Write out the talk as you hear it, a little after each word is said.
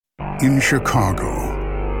In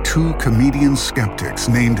Chicago, two comedian skeptics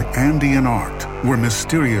named Andy and Art were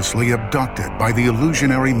mysteriously abducted by the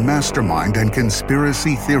illusionary mastermind and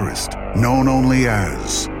conspiracy theorist known only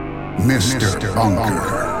as Mr.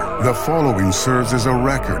 Bunker. The following serves as a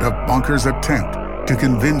record of Bunker's attempt to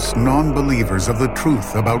convince non-believers of the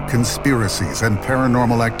truth about conspiracies and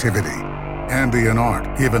paranormal activity. Andy and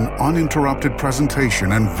Art give an uninterrupted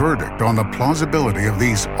presentation and verdict on the plausibility of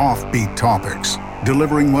these offbeat topics,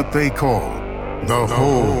 delivering what they call the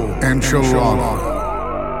whole enchilada.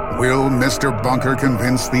 Will Mr. Bunker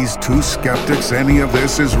convince these two skeptics any of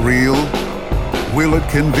this is real? Will it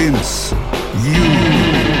convince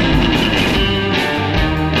you?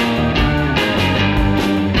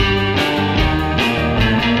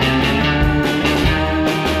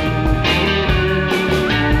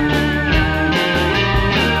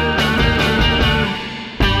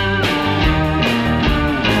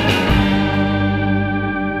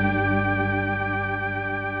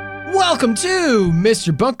 Welcome to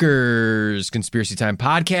Mr. Bunker's Conspiracy Time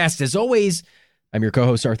podcast. As always, I'm your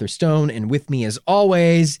co-host, Arthur Stone, and with me, as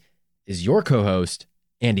always, is your co-host,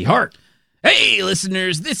 Andy Hart. Hey,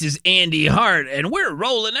 listeners, this is Andy Hart, and we're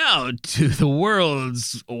rolling out to the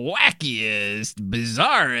world's wackiest,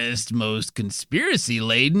 bizarrest, most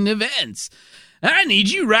conspiracy-laden events. I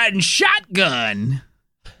need you riding shotgun.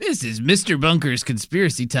 This is Mr. Bunker's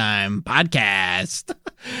Conspiracy Time podcast.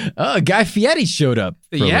 Guy Fieri showed up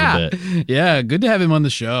for a little bit. Yeah, good to have him on the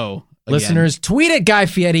show. Again. Listeners, tweet at Guy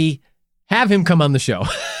Fieri, have him come on the show.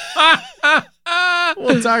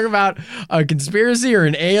 We'll talk about a conspiracy or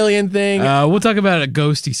an alien thing. We'll talk about a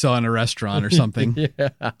ghost he saw in a restaurant or something. Yeah.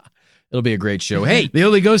 It'll be a great show. Hey, the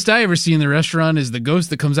only ghost I ever see in the restaurant is the ghost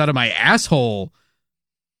that comes out of my asshole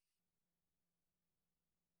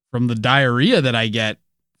from the diarrhea that I get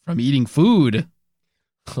from eating food.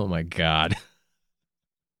 Oh my God.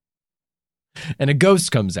 And a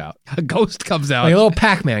ghost comes out. A ghost comes out. Like a little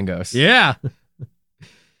Pac-Man ghost. Yeah.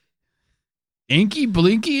 Inky,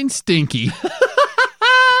 Blinky, and Stinky.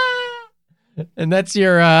 And that's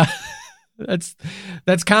your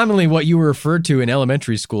that's commonly what you were referred to in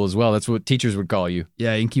elementary school as well. That's what teachers would call you.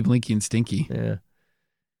 Yeah, Inky, Blinky, and Stinky. Yeah.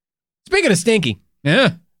 Speaking of stinky.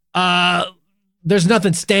 Yeah. There's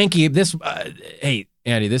nothing stanky. Hey,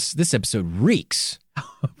 Andy, this episode reeks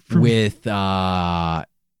with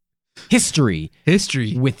history,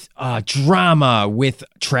 with drama, with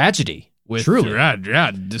tragedy, with truly,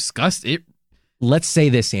 disgust. It. Let's say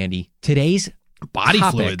this, Andy. Today's body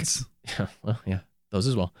topic, fluids. Well, yeah, those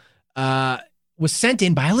as well. Was sent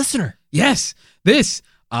in by a listener. Yes, this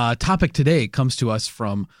topic today comes to us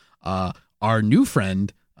from our new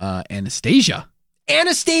friend Anastasia.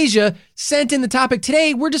 Anastasia sent in the topic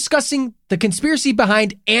today. We're discussing the conspiracy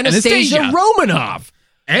behind Anastasia Romanov.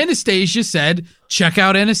 Anastasia said, check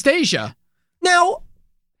out Anastasia. Now,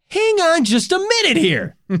 hang on just a minute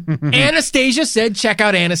here. Anastasia said, check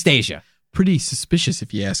out Anastasia. Pretty suspicious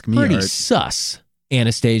if you ask me. Pretty Art. sus.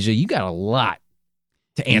 Anastasia, you got a lot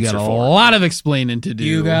to answer for. You got a lot of explaining to do.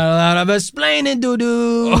 You got a lot of explaining to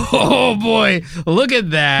do. Oh, boy. Look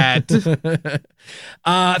at that.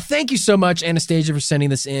 Thank you so much, Anastasia, for sending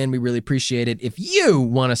this in. We really appreciate it. If you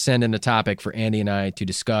want to send in a topic for Andy and I to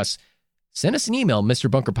discuss, send us an email,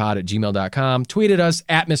 mrbunkerpod@gmail.com. Tweet at us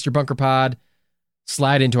at mrbunkerpod.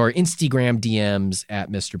 Slide into our Instagram DMs at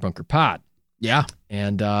mrbunkerpod. Yeah.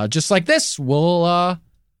 And just like this, we'll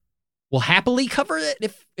happily cover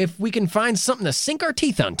it if we can find something to sink our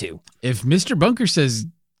teeth onto. If Mr. Bunker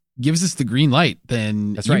gives us the green light,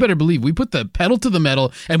 then That's you right. better believe we put the pedal to the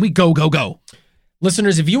metal and we go, go, go.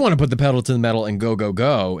 Listeners, if you want to put the pedal to the metal and go, go,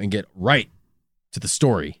 go and get right to the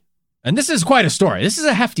story, and this is quite a story. This is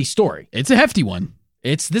a hefty story. It's a hefty one.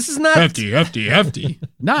 This is not hefty.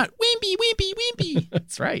 Not wimpy.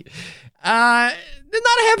 That's right. Not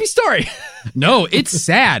a happy story. No, it's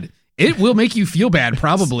sad. It will make you feel bad,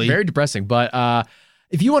 probably. It's very depressing. But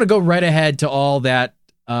if you want to go right ahead to all that,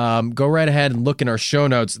 go right ahead and look in our show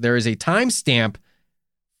notes. There is a timestamp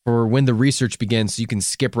for when the research begins, so you can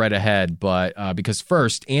skip right ahead. But because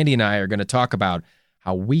first, Andy and I are going to talk about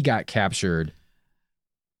how we got captured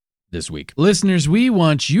this week. Listeners, we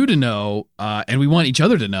want you to know, and we want each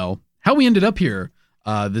other to know, how we ended up here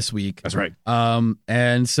this week. That's right.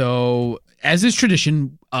 And so, as is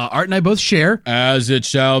tradition, Art and I both share. As it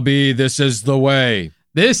shall be, this is the way.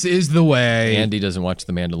 This is the way. Andy doesn't watch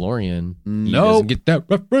The Mandalorian. He Nope. doesn't get that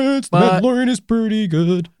reference. The Mandalorian is pretty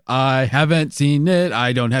good. I haven't seen it.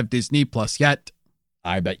 I don't have Disney Plus yet.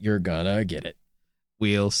 I bet you're gonna get it.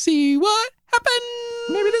 We'll see what happens.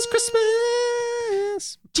 Maybe this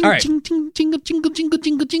Christmas. Jingle, All right. jingle, jingle, jingle, jingle,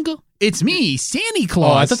 jingle, jingle. it's me, Santa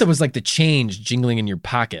Claus. Oh, I thought that was like the change jingling in your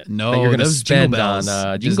pocket. No, that you're going to those spend Jingle on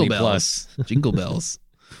Bells. Disney Jingle Plus. Bells. Jingle bells.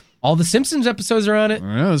 All the Simpsons episodes are on it.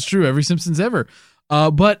 Yeah, it's true. Every Simpsons ever.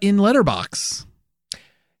 But in Letterboxd,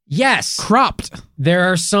 Yes. cropped.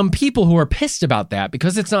 There are some people who are pissed about that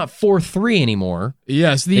because it's not 4:3 anymore.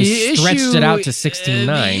 Yes, They stretched it out to 16:9.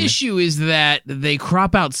 The issue is that they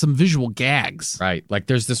crop out some visual gags. Right. Like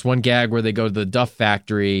there's this one gag where they go to the Duff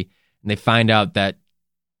factory and they find out that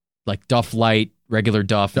like Duff Light, regular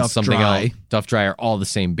Duff, and Duff something Dry. else, Duff Dry are all the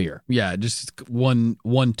same beer. Yeah, just one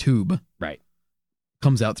tube. Right.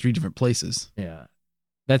 Comes out 3 different places. Yeah.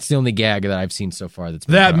 That's the only gag that I've seen so far that's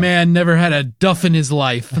been That dropped. man never had a Duff in his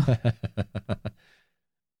life.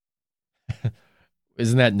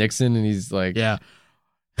 Isn't that Nixon? And he's like, Yeah.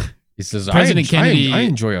 he says, President Kennedy- I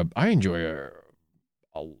enjoy a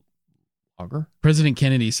lager. President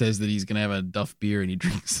Kennedy says that he's going to have a Duff beer, and he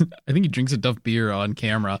drinks. I think he drinks a Duff beer on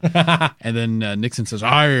camera, and then Nixon says,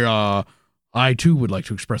 "I too would like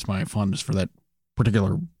to express my fondness for that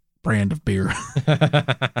particular brand of beer."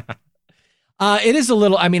 It is a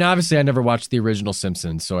little. I mean, obviously, I never watched the original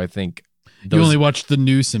Simpsons, so I think You only watched the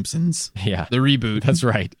new Simpsons, yeah, the reboot. that's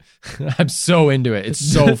right. I'm so into it. It's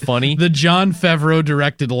so funny. The Jon Favreau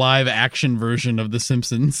directed live action version of The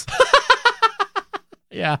Simpsons.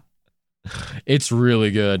 Yeah, it's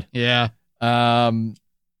really good. Yeah.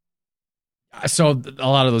 So a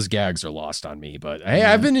lot of those gags are lost on me, but hey,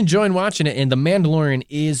 I've been enjoying watching it, and The Mandalorian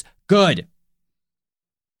is good.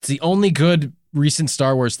 It's the only good recent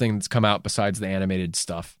Star Wars thing that's come out besides the animated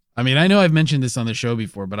stuff. I mean, I know I've mentioned this on the show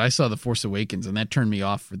before, but I saw The Force Awakens, and that turned me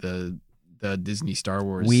off for the Disney Star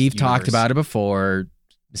Wars. We've talked universe. about it before.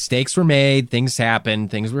 Mistakes were made, things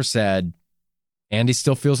happened, things were said. Andy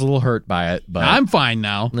still feels a little hurt by it, but I'm fine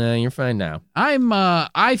now. nah, you're fine now.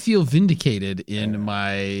 I feel vindicated in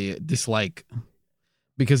my dislike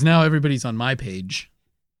because now everybody's on my page.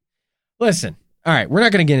 Listen, all right, we're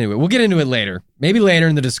not going to get into it. We'll get into it later. Maybe later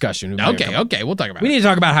in the discussion. Okay, we'll talk about We it. need to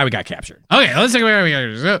talk about how we got captured. Okay, let's talk about how we got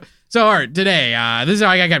captured. So all right, today, this is how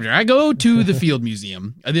I got captured. I go to the Field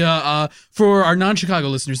Museum. For our non-Chicago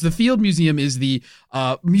listeners, the Field Museum is the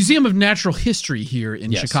Museum of Natural History here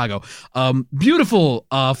in Yes. Chicago. Beautiful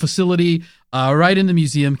facility right in the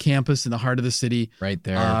museum campus in the heart of the city. Right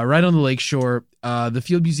there. Right on the lakeshore. The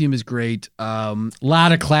Field Museum is great. A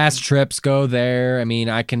lot of class trips go there. I mean,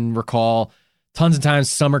 I can recall tons of times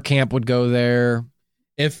summer camp would go there.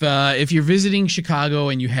 If you're visiting Chicago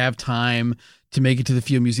and you have time to make it to the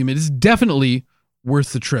Field Museum, it is definitely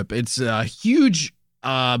worth the trip. It's a huge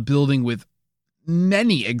building with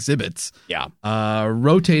many exhibits. Yeah.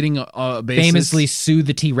 Rotating basis. Famously, Sue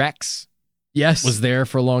the T-Rex yes, was there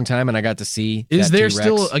for a long time, and I got to see is that there T-Rex.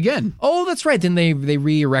 still again? Oh, that's right. Then they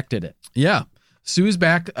re-erected it. Yeah, Sue's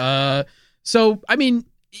back. So I mean,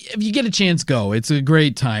 if you get a chance, go. It's a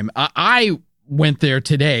great time. I went there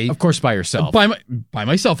today Of course, by yourself. by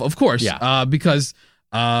myself, of course. Yeah. Because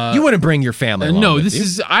You wouldn't bring your family along no, with this you.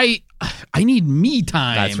 is I need me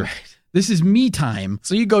time. That's right. This is me time.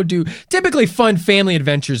 So you go do typically fun family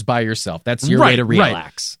adventures by yourself. That's your way to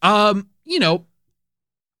relax. You know,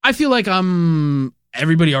 I feel like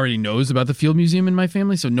everybody already knows about the Field Museum in my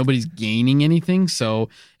family, so nobody's gaining anything. So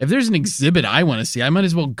if there's an exhibit I want to see, I might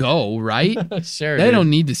as well go, right? Sure. They don't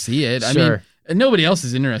need to see it. I mean, Sure. and nobody else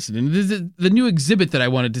is interested in it. The new exhibit that I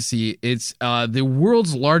wanted to see, it's the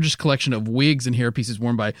world's largest collection of wigs and hairpieces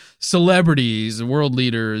worn by celebrities, world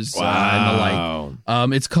leaders, and the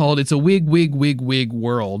like. It's a wig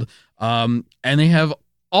world. And they have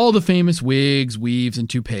all the famous wigs, weaves, and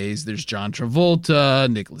toupees. There's John Travolta,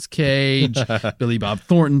 Nicolas Cage, Billy Bob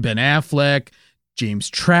Thornton, Ben Affleck, James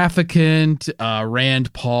Trafficant,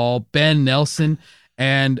 Rand Paul, Ben Nelson,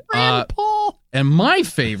 and Paul. and my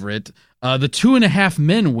favorite, the 2.5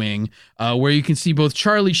 Men wing, where you can see both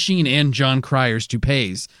Charlie Sheen and John Cryer's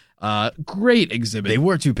toupees. Great exhibit. They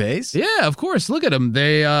wore toupees? Yeah, of course. Look at them.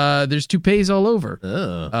 There's toupees all over.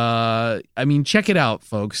 Oh. I mean, check it out,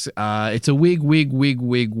 folks. It's a wig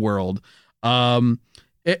world.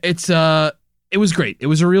 It was great. It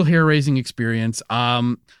was a real hair-raising experience.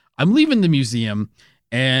 I'm leaving the museum,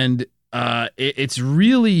 and it's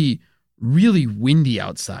really, really windy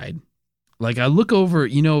outside. Like, I look over,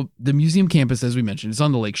 the museum campus, as we mentioned, is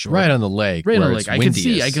on the lakeshore. Right on the lake. Right on where the it's lake. I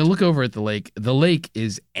windiest. can look over at the lake. The lake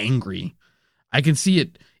is angry. I can see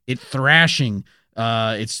it thrashing.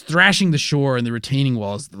 It's thrashing the shore and the retaining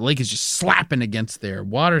walls. The lake is just slapping against there.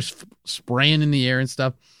 Water's spraying in the air and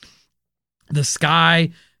stuff. The sky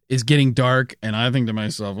is getting dark, and I think to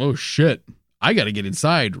myself, oh shit, I got to get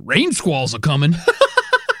inside. Rain squalls are coming.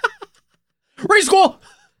 Rain squall!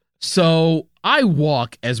 So I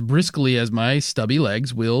walk as briskly as my stubby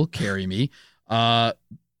legs will carry me.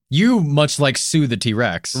 You, much like Sue the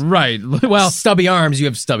T-Rex. Right. Well, stubby arms, you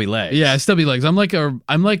have stubby legs. yeah, stubby legs. I'm like a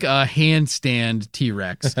handstand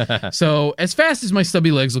T-Rex. So as fast as my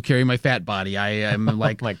stubby legs will carry my fat body, I am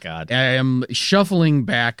like, oh my God. I am shuffling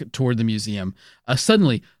back toward the museum.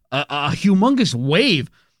 Suddenly, a humongous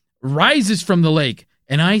wave rises from the lake,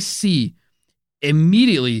 and I see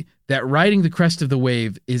immediately that riding the crest of the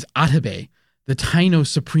wave is Atabe, the Taino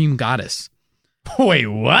supreme goddess. Wait,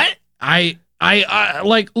 what? I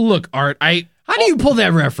like, look, Art, How do you pull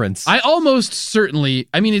that reference? I almost certainly,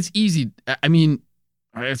 I mean, it's easy. I mean,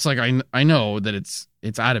 it's like, I know that it's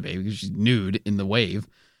Atabe because she's nude in the wave.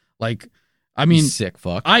 Like, I mean, you sick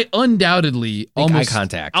fuck. I undoubtedly eye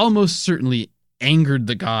contact. almost certainly angered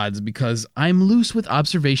the gods because I'm loose with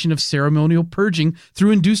observation of ceremonial purging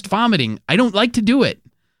through induced vomiting. I don't like to do it.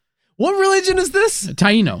 What religion is this?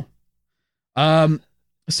 Taino.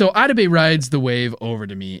 So Atabe rides the wave over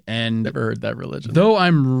to me, and Never heard that religion. though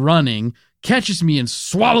I'm running, catches me and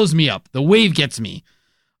swallows me up. The wave gets me.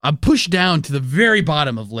 I'm pushed down to the very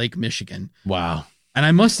bottom of Lake Michigan, Wow. and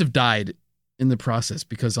I must have died in the process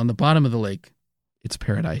because on the bottom of the lake, it's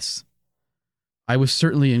paradise. I was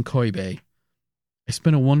certainly in Koi Bay. I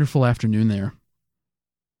spent a wonderful afternoon there.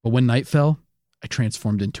 But when night fell, I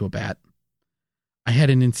transformed into a bat. I had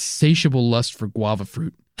an insatiable lust for guava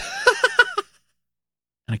fruit.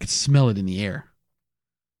 And I could smell it in the air.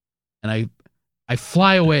 And I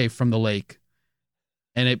fly away from the lake,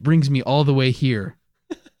 and it brings me all the way here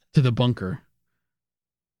to the bunker,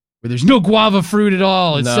 where there's no guava fruit at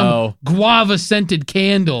all. It's some guava-scented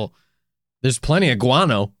candle. There's plenty of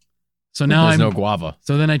guano. So now There's no guava.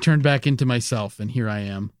 So then I turned back into myself, and here I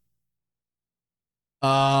am.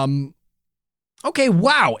 Okay,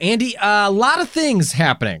 wow, Andy, a lot of things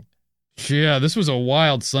happening. Yeah, this was a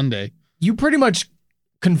wild Sunday. You pretty much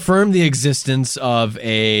confirmed the existence of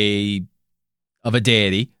a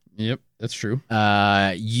deity. Yep, that's true.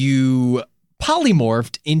 You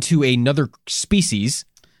polymorphed into another species.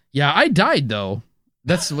 Yeah, I died though.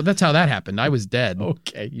 That's how that happened. I was dead.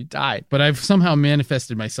 Okay, you died. But I've somehow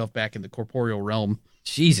manifested myself back in the corporeal realm.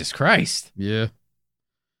 Jesus Christ. Yeah.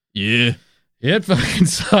 Yeah. It fucking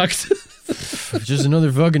sucked. Just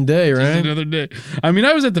another fucking day, right? Just another day. I mean,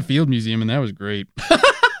 I was at the Field Museum, and that was great.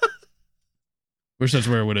 Wish that's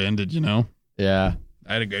where it would have ended, you know? Yeah.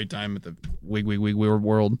 I had a great time at the Wig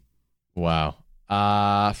World. Wow.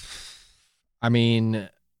 I mean,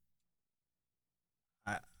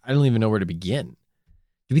 I don't even know where to begin.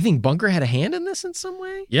 Do we think Bunker had a hand in this in some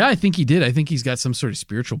way? Yeah, I think he did. I think he's got some sort of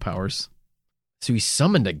spiritual powers. So he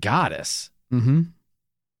summoned a goddess. Mm-hmm. So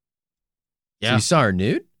Yeah. you saw her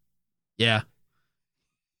nude? Yeah.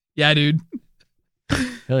 Yeah, dude.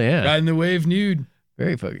 Hell yeah. Riding the wave nude.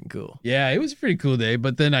 Very fucking cool. Yeah, it was a pretty cool day,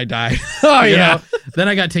 but then I died. Oh, You yeah. know? Then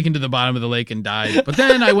I got taken to the bottom of the lake and died. But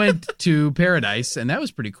then I went to paradise, and that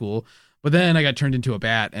was pretty cool. But then I got turned into a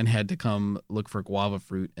bat and had to come look for guava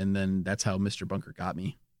fruit, and then that's how Mr. Bunker got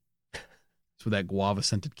me. It's with that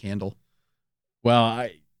guava-scented candle. Well,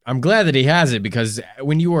 I'm glad that he has it because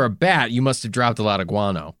when you were a bat, you must have dropped a lot of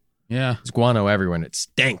guano. Yeah. There's guano everywhere and it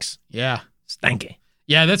stinks. Yeah. Stanky.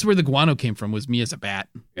 Yeah, that's where the guano came from, was me as a bat.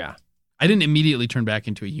 Yeah. I didn't immediately turn back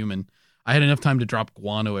into a human. I had enough time to drop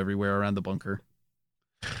guano everywhere around the bunker.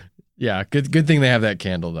 Yeah. Good thing they have that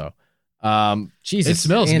candle though. Jesus. It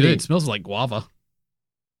smells Andy, good. It smells like guava.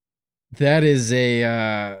 That is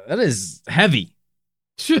heavy.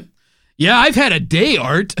 Yeah, I've had a day,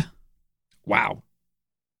 Art. Wow.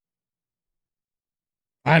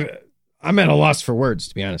 I'm at a loss for words,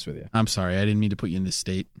 to be honest with you. I'm sorry. I didn't mean to put you in this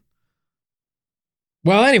state.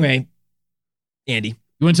 Well, anyway, Andy.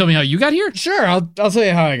 You want to tell me how you got here? Sure, I'll tell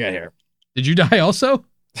you how I got here. Did you die also?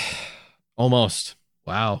 Almost.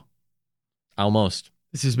 Wow. Almost.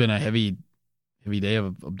 This has been a heavy day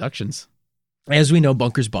of abductions. As we know,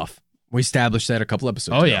 Bunker's buff. We established that a couple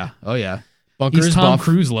episodes Oh, ago. yeah. Oh, yeah. Bunker's He's Tom buff.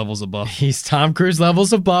 Cruise levels of buff. He's Tom Cruise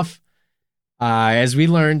levels of buff. As we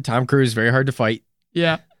learned, Tom Cruise very hard to fight.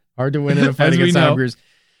 Yeah. Hard to win in a fight As we against Tom know. Cruise.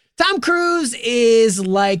 Tom Cruise is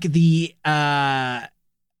like the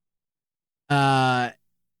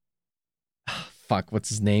fuck, what's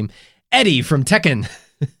his name? Eddie from Tekken.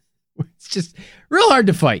 It's just real hard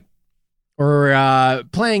to fight. Or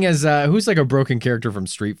playing as who's like a broken character from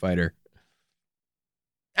Street Fighter.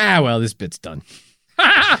 Well, this bit's done.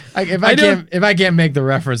 If I can't make the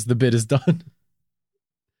reference, the bit is done.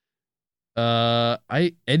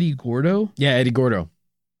 Eddie Gordo? Yeah, Eddie Gordo.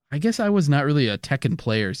 I guess I was not really a Tekken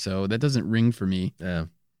player, so that doesn't ring for me. Yeah.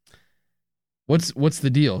 What's the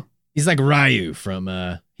deal? He's like Ryu from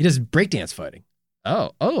he does breakdance fighting.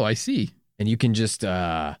 Oh, I see. and you can just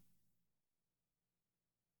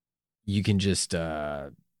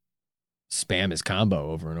spam his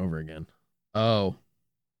combo over and over again. Oh.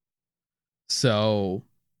 So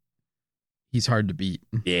he's hard to beat.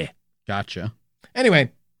 Yeah. Gotcha.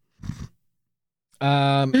 Anyway,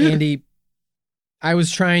 Andy, I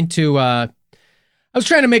was trying to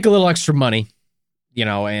make a little extra money. You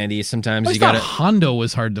know, Andy, sometimes I you thought gotta. Hondo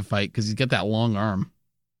was hard to fight because he's got that long arm.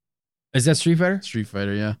 Is that Street Fighter? Street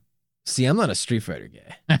Fighter, yeah. See, I'm not a Street Fighter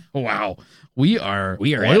guy. Wow. We are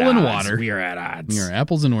Oil at and odds. water. We are at odds. We are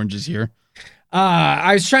apples and oranges here.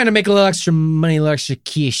 I was trying to make a little extra money, a little extra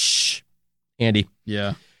quiche, Andy.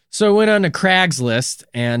 Yeah. So I went on to Craigslist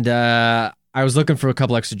and I was looking for a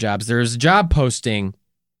couple extra jobs. There's a job posting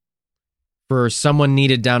for someone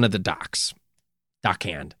needed down at the docks.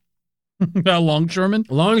 Dockhand. A longshoreman?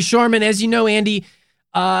 Longshoreman, as you know, Andy,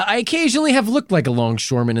 I occasionally have looked like a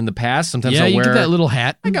longshoreman in the past. Sometimes Yeah, I'll you wear get that little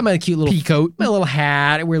hat. I got my cute little pea coat. my little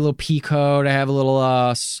hat. I wear a little pea coat. I have a little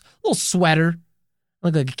little sweater. I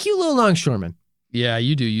look like a cute little longshoreman. Yeah,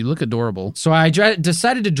 you do. You look adorable. So I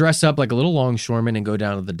decided to dress up like a little longshoreman and go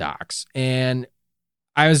down to the docks. And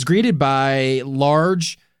I was greeted by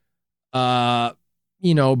large,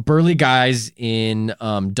 burly guys in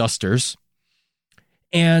dusters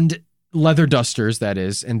and leather dusters, that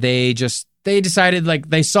is. And they decided, like,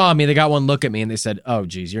 they saw me, they got one look at me and they said, "Oh,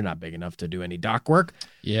 geez, you're not big enough to do any dock work."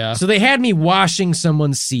 Yeah. So they had me washing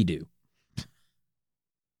someone's Sea-Doo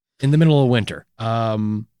in the middle of winter.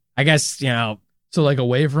 I guess, So like a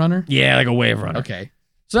wave runner? yeah, like a wave runner. Okay.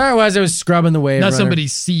 So I was scrubbing the wave Not runner.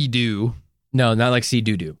 somebody's Sea-Doo. No, not like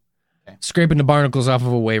Sea-Doo. Okay. Scraping the barnacles off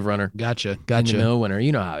of a wave runner Gotcha. in the Gotcha. middle of winter.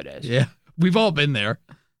 You know how it is. Yeah. We've all been there.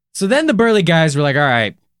 So then the burly guys were like, "All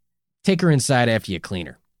right, take her inside after you clean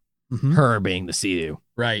her." Mhm. Her being the Sea-Doo.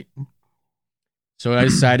 Right. So I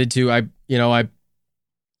decided to, I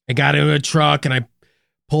got into a truck and I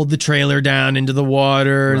pulled the trailer down into the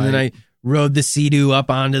water and then I Right. rode the Sea-Doo up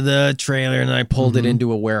onto the trailer and then I pulled it Mhm.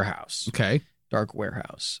 into a warehouse, Okay. dark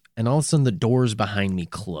warehouse. And all of a sudden the doors behind me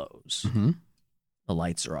close. Mm-hmm. The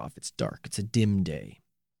lights are off. It's dark. It's a dim day.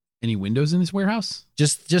 Any windows in this warehouse?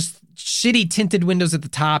 Just shitty tinted windows at the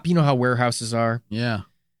top. You know how warehouses are. Yeah.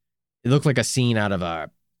 It looked like a scene out of a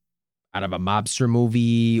mobster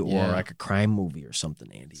movie or Yeah. like a crime movie or something,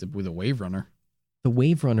 Andy. Except with a wave runner. The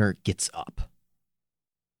wave runner gets up.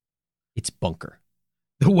 It's Bunker.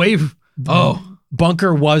 The wave. Oh.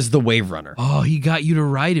 Bunker was the wave runner. Oh, he got you to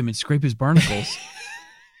ride him and scrape his barnacles.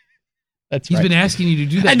 That's He's been asking you to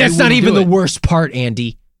do that. And You that's not wouldn't even do the it. worst part,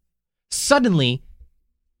 Andy. Suddenly,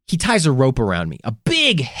 he ties a rope around me, a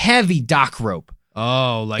big, heavy dock rope,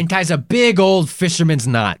 Oh, like, and ties a big old fisherman's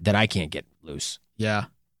knot that I can't get loose. yeah.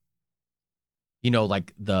 You know,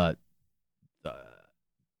 like the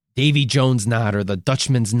Davy Jones knot or the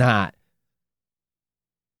Dutchman's knot.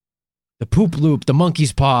 The poop loop, the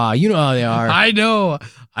monkey's paw. You know how they are. I know.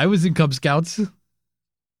 I was in Cub Scouts.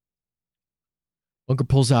 Bunker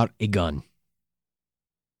pulls out a gun.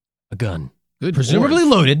 A gun. Good. Presumably Lord.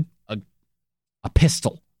 loaded. A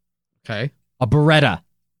pistol. Okay. A Beretta.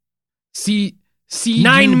 See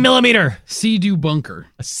 9mm. Sea-Doo bunker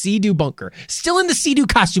A Sea-Doo Bunker. Still in the Sea-Doo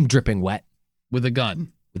costume, dripping wet. with a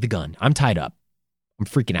gun. With the gun. I'm tied up. I'm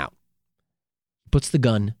freaking out. He puts the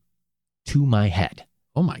gun to my head.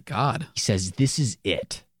 Oh my God. He says, "This is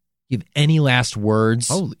it. You have any last words?"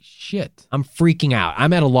 Holy shit. I'm freaking out.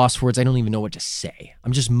 I'm at a loss for words. I don't even know what to say.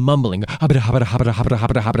 I'm just mumbling. He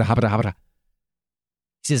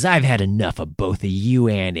says, "I've had enough of both of you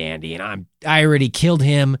and Andy, and I already killed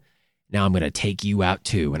him. Now I'm going to take you out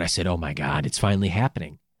too." And I said, "Oh my God, it's finally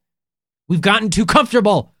happening. We've gotten too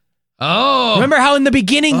comfortable." Oh. Remember how in the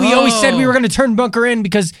beginning we always said we Oh. were going to turn Bunker in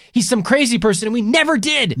because he's some crazy person, and we never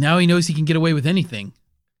did? Now he knows he can get away with anything.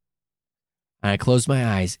 And I closed my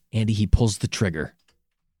eyes. Andy, he pulls the trigger.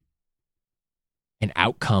 And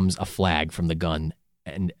out comes a flag from the gun.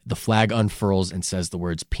 And the flag unfurls and says the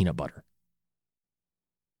words peanut butter.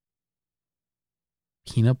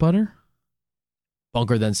 Peanut butter?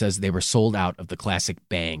 Bunker then says they were sold out of the classic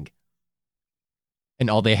Bang. And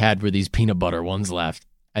all they had were these peanut butter ones left.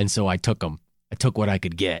 And so I took them. I took what I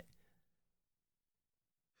could get.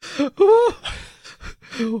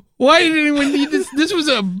 Why did anyone need this? This was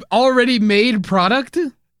a already made product?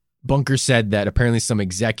 Bunker said that apparently some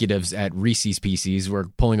executives at Reese's Pieces were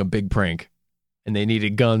pulling a big prank. And they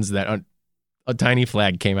needed guns that a tiny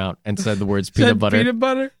flag came out and said the words peanut butter. Peanut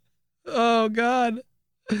butter? Oh, God.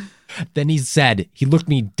 Then he looked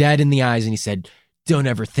me dead in the eyes and he said, "Don't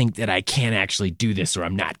ever think that I can't actually do this or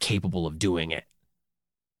I'm not capable of doing it."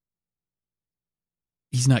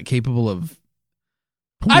 He's not capable of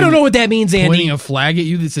I don't know what that means, Andy. Pointing a flag at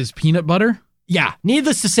you that says peanut butter? Yeah.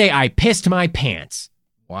 Needless to say, I pissed my pants.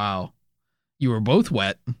 Wow. You were both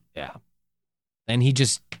wet. Yeah. And he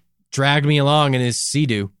just dragged me along in his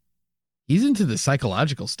Sea-Doo. He's into the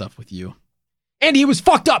psychological stuff with you. Andy, he was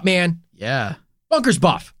fucked up, man. Yeah. Bunker's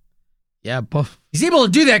buff. Yeah, buff. He's able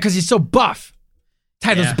to do that because he's so buff.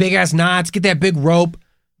 Tie those big-ass knots, get that big rope.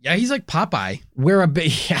 Yeah, he's like Popeye. Wear a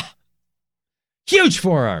big, yeah. Huge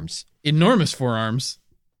forearms. Enormous forearms.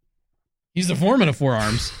 He's the foreman of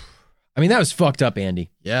forearms. I mean, that was fucked up, Andy.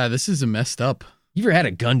 Yeah, this is a messed up. You ever had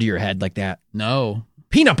a gun to your head like that? No.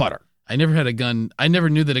 Peanut butter. I never had a gun. I never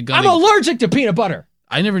knew that a gun. I'm allergic to peanut butter.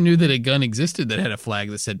 I never knew that a gun existed that had a flag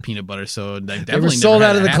that said peanut butter, so I definitely They were never sold had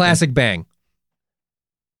out of it the happen. Classic Bang.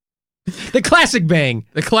 The Classic Bang.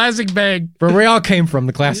 The Classic Bang. Where we all came from,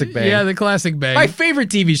 the Classic Bang. Yeah, the Classic Bang. My favorite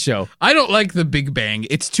TV show. I don't like the Big Bang.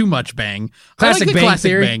 It's too much bang. Classic I like the Bang Classic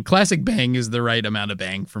theory. Bang. Classic Bang is the right amount of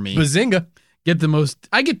bang for me. Bazinga.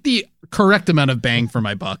 I get the correct amount of bang for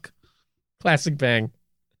my buck. Classic Bang.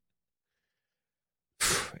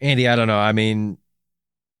 Andy, I don't know. I mean,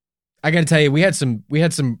 I got to tell you, we had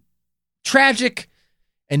some tragic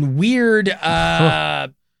and weird Been a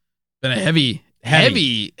heavy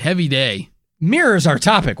day. mirrors our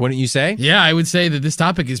topic, wouldn't you say? Yeah, I would say that this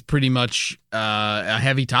topic is pretty much a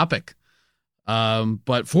heavy topic.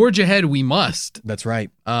 But forge ahead we must. That's right.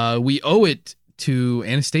 We owe it to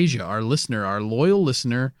Anastasia, our listener, our loyal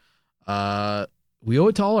listener. We owe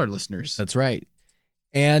it to all our listeners. That's right.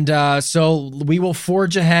 And so we will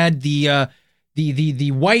forge ahead. The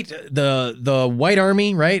white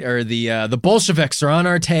army, right? Or the Bolsheviks are on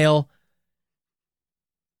our tail.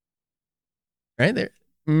 Right there.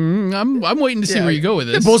 I'm waiting to see where you go with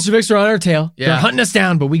this. The Bolsheviks are on our tail. Yeah. They're hunting us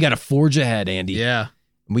down, but we got to forge ahead, Andy. Yeah.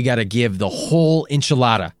 We got to give the whole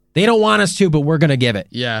enchilada. They don't want us to, but we're going to give it.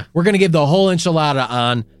 Yeah. We're going to give the whole enchilada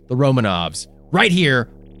on the Romanovs right here,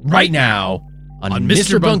 right now on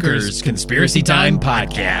Mr. Bunker's Conspiracy Time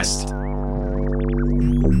Podcast.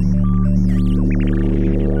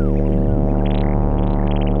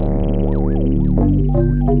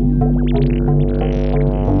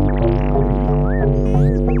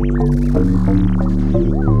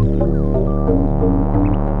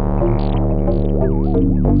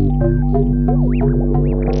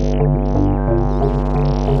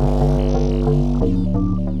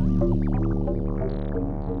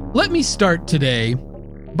 Let me start today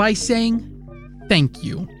by saying thank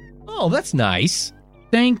you. Oh, that's nice.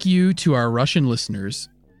 Thank you to our Russian listeners.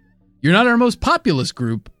 You're not our most populous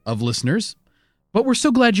group of listeners, but we're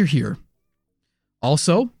so glad you're here.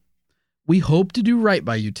 Also, we hope to do right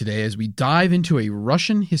by you today as we dive into a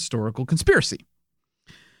Russian historical conspiracy.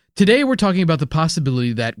 Today, we're talking about the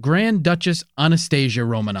possibility that Grand Duchess Anastasia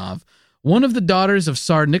Romanov, one of the daughters of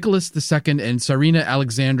Tsar Nicholas II and Tsarina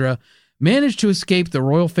Alexandra, managed to escape the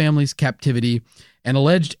royal family's captivity and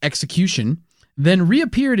alleged execution, then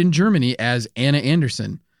reappeared in Germany as Anna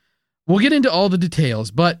Anderson. We'll get into all the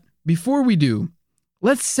details, but before we do,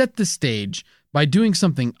 let's set the stage by doing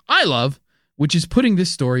something I love, which is putting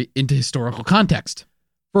this story into historical context.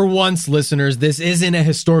 For once, listeners, this isn't a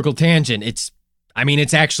historical tangent. It's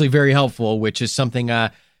actually very helpful, which is something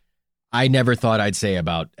I never thought I'd say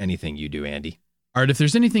about anything you do, Andy. Art, if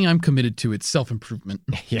there's anything I'm committed to, it's self-improvement.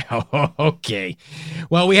 Yeah, okay.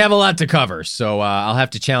 Well, we have a lot to cover, so I'll have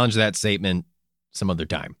to challenge that statement some other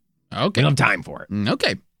time. Okay. We don't have time for it.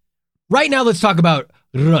 Okay. Right now, let's talk about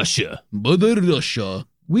Russia. Mother Russia.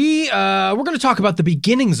 We're going to talk about the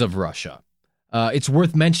beginnings of Russia. It's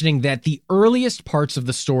worth mentioning that the earliest parts of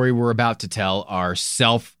the story we're about to tell are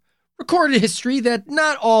self-recorded history that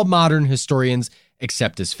not all modern historians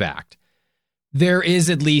accept as fact. There is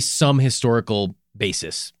at least some historical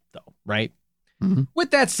basis, though, right? Mm-hmm.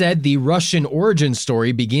 With that said, the Russian origin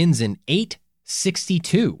story begins in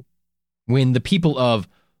 862, when the people of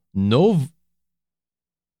Novgorod,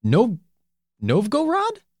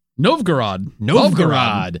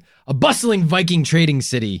 a bustling Viking trading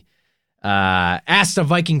city, asked a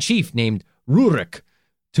Viking chief named Rurik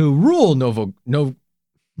to rule Novgorod.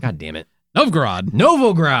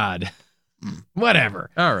 Whatever.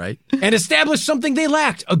 All right. And establish something they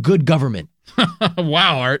lacked, a good government.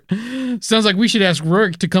 Wow, Art. Sounds like we should ask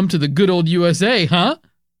Rurik to come to the good old USA, huh?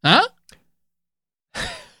 Huh?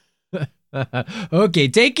 Okay,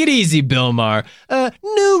 take it easy, Bill Maher.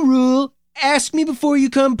 No rule. Ask me before you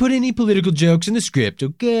come put any political jokes in the script,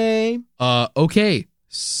 okay? Okay.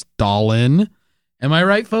 Stalin. Am I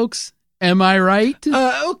right, folks? Am I right?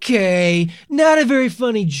 Okay. Not a very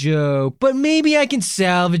funny joke, but maybe I can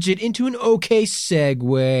salvage it into an okay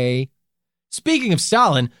segue. Speaking of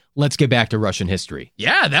Stalin, let's get back to Russian history.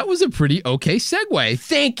 Yeah, that was a pretty okay segue.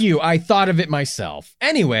 Thank you. I thought of it myself.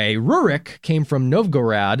 Anyway, Rurik came from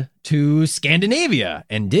Novgorod to Scandinavia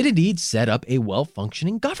and did indeed set up a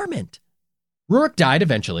well-functioning government. Rurik died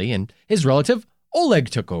eventually, and his relative Oleg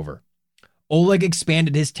took over. Oleg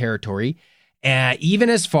expanded his territory, even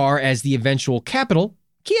as far as the eventual capital,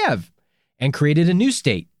 Kiev, and created a new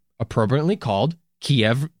state, appropriately called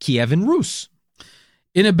Kievan Rus.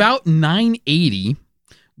 In about 980,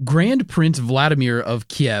 Grand Prince Vladimir of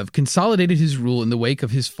Kiev consolidated his rule in the wake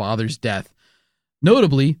of his father's death.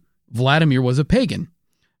 Notably, Vladimir was a pagan.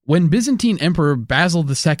 When Byzantine Emperor Basil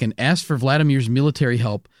II asked for Vladimir's military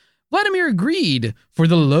help, Vladimir agreed for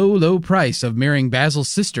the low price of marrying Basil's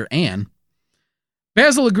sister Anne.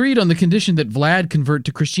 Basil agreed on the condition that Vlad convert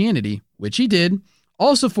to Christianity, which he did,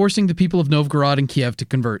 also forcing the people of Novgorod and Kiev to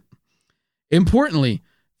convert. Importantly,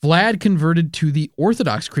 Vlad converted to the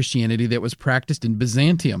Orthodox Christianity that was practiced in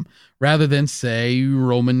Byzantium, rather than, say,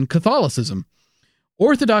 Roman Catholicism.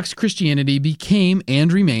 Orthodox Christianity became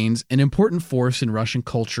and remains an important force in Russian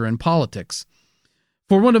culture and politics.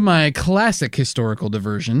 For one of my classic historical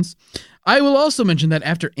diversions, I will also mention that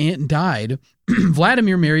after Anne died,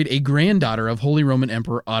 Vladimir married a granddaughter of Holy Roman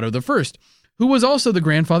Emperor Otto I, who was also the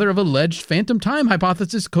grandfather of alleged phantom time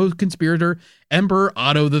hypothesis co-conspirator Emperor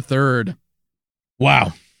Otto III.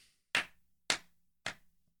 Wow.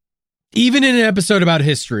 Even in an episode about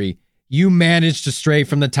history, you managed to stray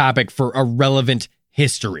from the topic for a relevant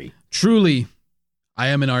history. Truly, I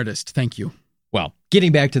am an artist. Thank you. Well,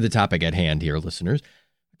 getting back to the topic at hand here, listeners.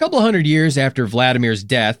 A couple of hundred years after Vladimir's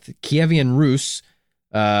death, Kievan Rus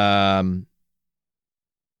Like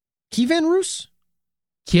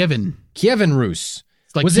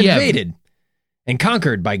was Kiev. invaded and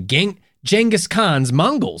conquered by Genghis Khan's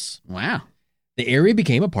Mongols. Wow. The area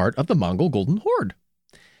became a part of the Mongol Golden Horde.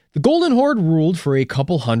 The Golden Horde ruled for a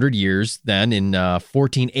couple hundred years. Then in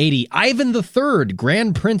 1480, Ivan III,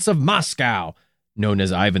 Grand Prince of Moscow, known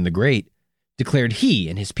as Ivan the Great, declared he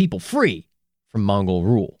and his people free from Mongol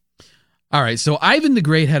rule. All right, so Ivan the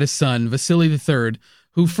Great had a son, Vasily III,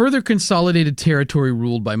 who further consolidated territory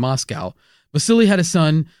ruled by Moscow. Vasily had a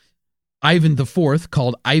son, Ivan IV,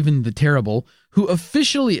 called Ivan the Terrible, who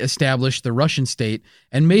officially established the Russian state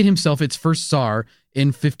and made himself its first Tsar in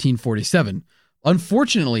 1547.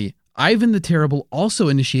 Unfortunately, Ivan the Terrible also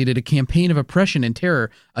initiated a campaign of oppression and terror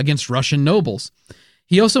against Russian nobles.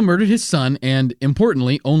 He also murdered his son and,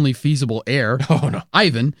 importantly, only feasible heir,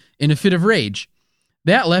 Ivan, in a fit of rage.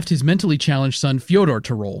 That left his mentally challenged son Fyodor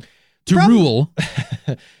to rule.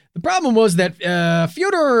 The problem was that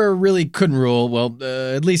Fyodor really couldn't rule, well,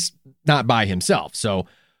 at least not by himself. So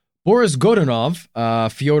Boris Godunov,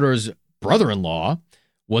 Fyodor's brother-in-law,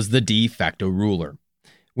 was the de facto ruler.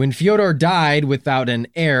 When Fyodor died without an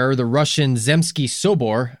heir, the Russian Zemsky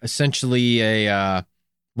Sobor, essentially a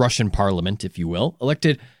Russian parliament, if you will,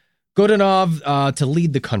 elected Godunov to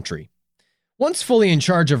lead the country. Once fully in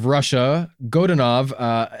charge of Russia, Godunov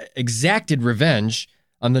exacted revenge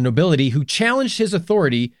on the nobility who challenged his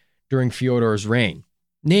authority during Fyodor's reign,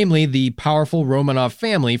 namely the powerful Romanov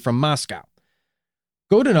family from Moscow.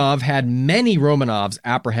 Godunov had many Romanovs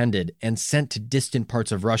apprehended and sent to distant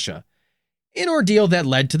parts of Russia, an ordeal that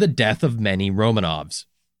led to the death of many Romanovs.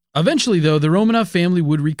 Eventually, though, the Romanov family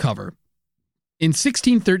would recover. In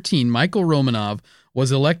 1613, Michael Romanov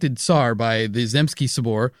was elected Tsar by the Zemsky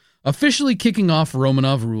Sobor, officially kicking off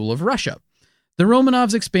Romanov rule of Russia. The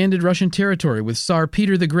Romanovs expanded Russian territory, with Tsar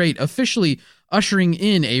Peter the Great officially ushering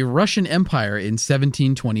in a Russian empire in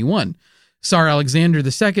 1721. Tsar Alexander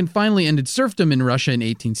II finally ended serfdom in Russia in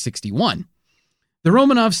 1861. The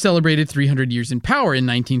Romanovs celebrated 300 years in power in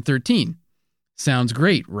 1913. Sounds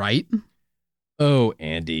great, right? Oh,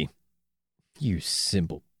 Andy, you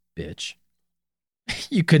simple bitch.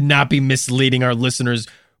 You could not be misleading our listeners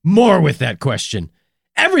more with that question.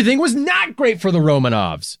 Everything was not great for the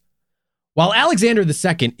Romanovs. While Alexander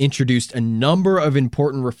II introduced a number of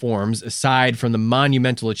important reforms aside from the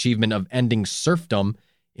monumental achievement of ending serfdom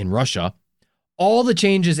in Russia, all the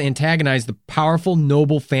changes antagonized the powerful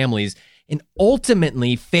noble families and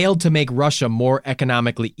ultimately failed to make Russia more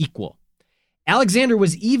economically equal. Alexander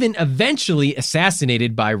was even eventually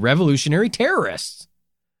assassinated by revolutionary terrorists.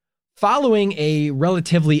 Following a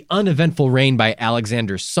relatively uneventful reign by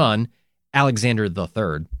Alexander's son, Alexander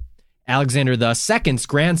III, Alexander II's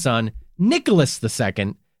grandson, Nicholas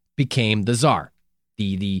II, became the Tsar,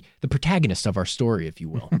 the protagonist of our story, if you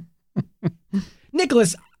will.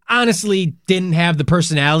 Nicholas honestly didn't have the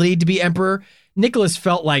personality to be emperor. Nicholas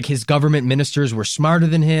felt like his government ministers were smarter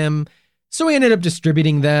than him, so he ended up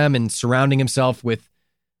distributing them and surrounding himself with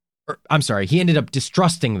I'm sorry, he ended up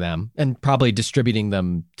distrusting them and probably distributing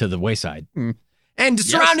them to the wayside. And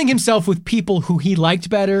surrounding himself with people who he liked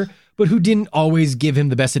better, but who didn't always give him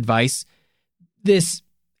the best advice. This,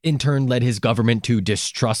 in turn, led his government to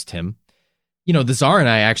distrust him. You know, the Tsar and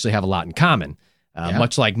I actually have a lot in common.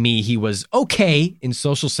 Much like me, he was okay in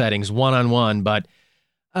social settings, one-on-one, but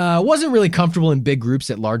wasn't really comfortable in big groups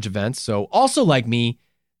at large events. So also like me,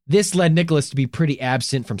 this led Nicholas to be pretty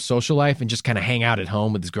absent from social life and just kind of hang out at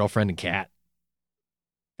home with his girlfriend and cat.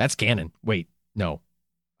 That's canon. Wait, no.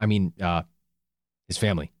 I mean, his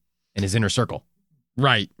family and his inner circle.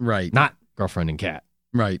 Right. Not girlfriend and cat.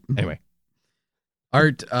 Right. Anyway.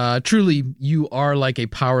 Art, truly, you are like a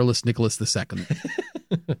powerless Nicholas II.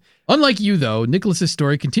 Unlike you, though, Nicholas's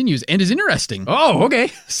story continues and is interesting. Oh, okay.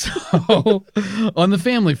 So, on the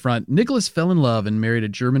family front, Nicholas fell in love and married a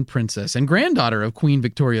German princess and granddaughter of Queen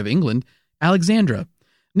Victoria of England, Alexandra.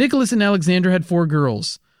 Nicholas and Alexandra had 4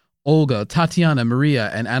 girls, Olga, Tatiana, Maria,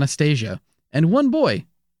 and Anastasia, and 1 boy,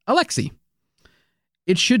 Alexei.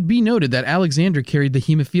 It should be noted that Alexandra carried the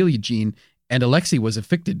hemophilia gene, and Alexei was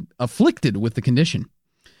afflicted with the condition.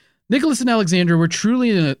 Nicholas and Alexandra were truly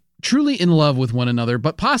in love with one another,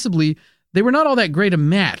 but possibly they were not all that great a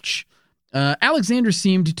match. Alexandra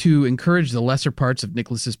seemed to encourage the lesser parts of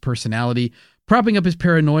Nicholas's personality, propping up his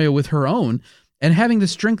paranoia with her own, and having the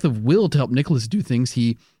strength of will to help Nicholas do things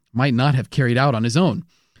he might not have carried out on his own.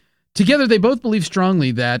 Together, they both believed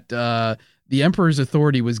strongly that the emperor's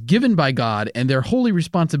authority was given by God, and their holy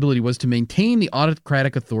responsibility was to maintain the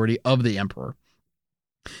autocratic authority of the emperor.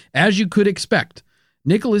 As you could expect,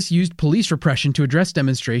 Nicholas used police repression to address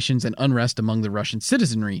demonstrations and unrest among the Russian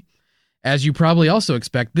citizenry. As you probably also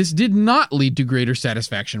expect, this did not lead to greater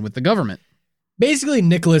satisfaction with the government. Basically,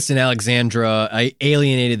 Nicholas and Alexandra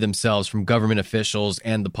alienated themselves from government officials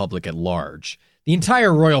and the public at large. The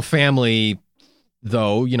entire royal family,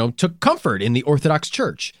 though, took comfort in the Orthodox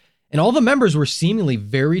Church, and all the members were seemingly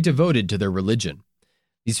very devoted to their religion.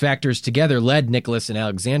 These factors together led Nicholas and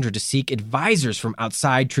Alexandra to seek advisors from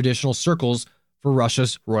outside traditional circles for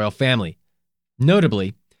Russia's royal family.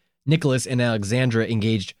 Notably, Nicholas and Alexandra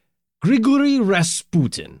engaged Grigory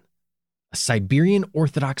Rasputin, a Siberian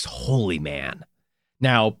Orthodox holy man.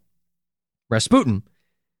 Now, Rasputin,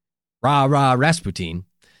 Rasputin,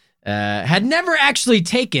 had never actually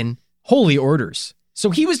taken holy orders. So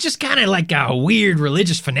he was just kind of like a weird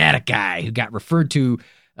religious fanatic guy who got referred to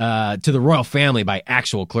the royal family by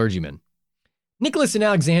actual clergymen. Nicholas and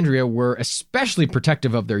Alexandria were especially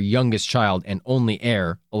protective of their youngest child and only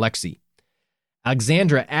heir, Alexei.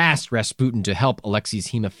 Alexandra asked Rasputin to help Alexei's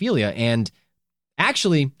hemophilia, and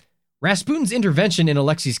actually, Rasputin's intervention in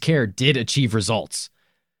Alexei's care did achieve results.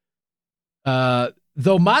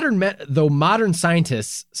 Though modern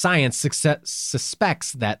science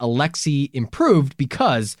suspects that Alexei improved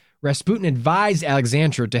because Rasputin advised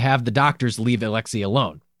Alexandra to have the doctors leave Alexei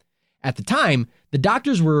alone. At the time, the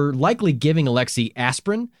doctors were likely giving Alexei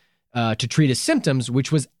aspirin to treat his symptoms,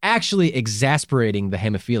 which was actually exacerbating the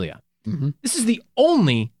hemophilia. Mm-hmm. This is the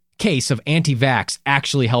only case of anti-vax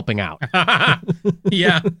actually helping out.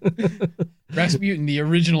 Yeah. Rasputin, the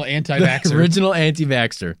original anti-vaxxer. Original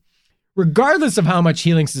anti-vaxxer. Regardless of how much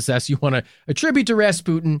healing success you want to attribute to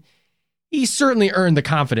Rasputin, he certainly earned the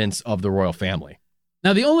confidence of the royal family.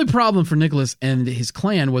 Now, the only problem for Nicholas and his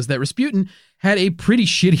clan was that Rasputin had a pretty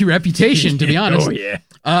shitty reputation, to be honest. Oh,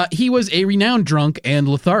 yeah. He was a renowned drunk and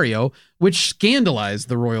Lothario, which scandalized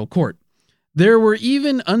the royal court. There were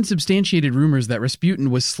even unsubstantiated rumors that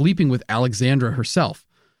Rasputin was sleeping with Alexandra herself.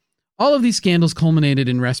 All of these scandals culminated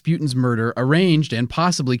in Rasputin's murder, arranged and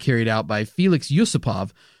possibly carried out by Felix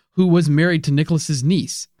Yusupov, who was married to Nicholas's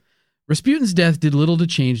niece. Rasputin's death did little to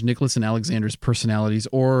change Nicholas and Alexandra's personalities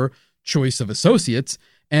or choice of associates,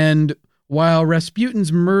 and while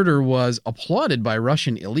Rasputin's murder was applauded by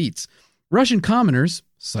Russian elites, Russian commoners,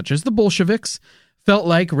 such as the Bolsheviks, felt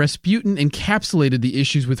like Rasputin encapsulated the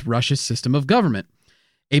issues with Russia's system of government.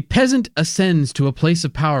 A peasant ascends to a place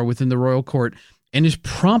of power within the royal court and is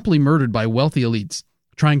promptly murdered by wealthy elites,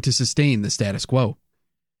 trying to sustain the status quo.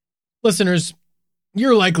 Listeners,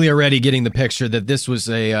 you're likely already getting the picture that this was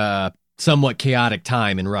a somewhat chaotic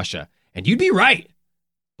time in Russia. And you'd be right.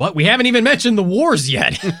 But we haven't even mentioned the wars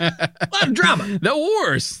yet. A lot of drama. The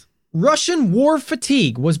wars. Russian war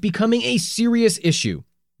fatigue was becoming a serious issue.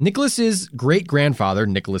 Nicholas's great-grandfather,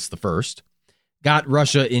 Nicholas I, got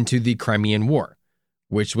Russia into the Crimean War,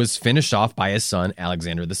 which was finished off by his son,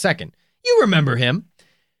 Alexander II. You remember him.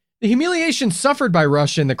 The humiliation suffered by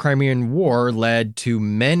Russia in the Crimean War led to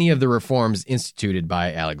many of the reforms instituted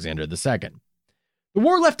by Alexander II. The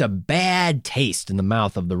war left a bad taste in the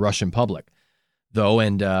mouth of the Russian public. though,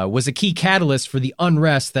 and was a key catalyst for the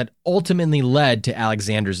unrest that ultimately led to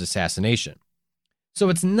Alexander's assassination. So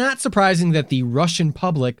it's not surprising that the Russian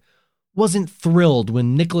public wasn't thrilled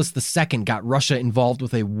when Nicholas II got Russia involved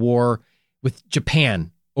with a war with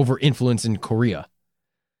Japan over influence in Korea.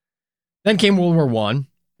 Then came World War I,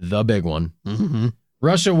 the big one. Mm-hmm.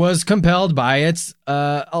 Russia was compelled by its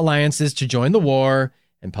alliances to join the war,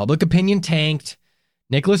 and public opinion tanked.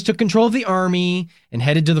 Nicholas took control of the army and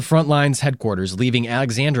headed to the front lines headquarters, leaving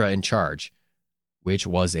Alexandra in charge, which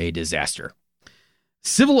was a disaster.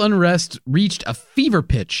 Civil unrest reached a fever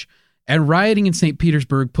pitch, and rioting in St.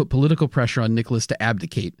 Petersburg put political pressure on Nicholas to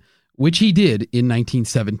abdicate, which he did in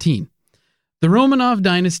 1917. The Romanov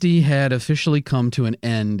dynasty had officially come to an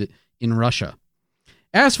end in Russia.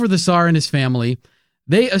 As for the Tsar and his family,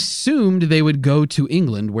 they assumed they would go to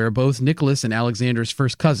England, where both Nicholas and Alexander's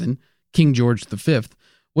first cousin, King George V,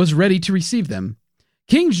 was ready to receive them.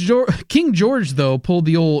 King George, though, pulled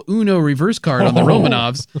the old Uno reverse card on the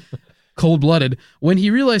Romanovs, cold-blooded, when he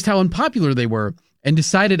realized how unpopular they were and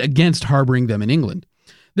decided against harboring them in England.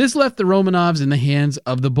 This left the Romanovs in the hands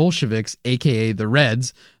of the Bolsheviks, aka the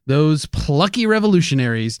Reds, those plucky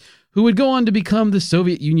revolutionaries who would go on to become the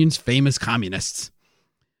Soviet Union's famous communists.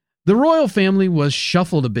 The royal family was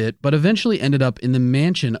shuffled a bit, but eventually ended up in the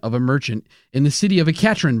mansion of a merchant in the city of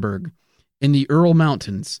Ekaterinburg in the Ural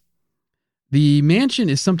Mountains. The mansion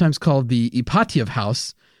is sometimes called the Ipatiev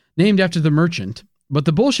House, named after the merchant, but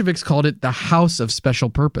the Bolsheviks called it the House of Special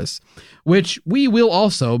Purpose, which we will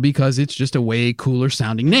also because it's just a way cooler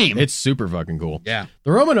sounding name. It's super fucking cool. Yeah.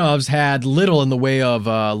 The Romanovs had little in the way of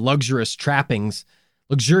luxurious trappings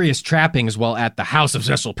while at the House of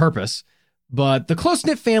Special Purpose, but the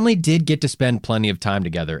close-knit family did get to spend plenty of time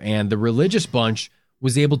together, and the religious bunch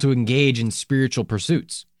was able to engage in spiritual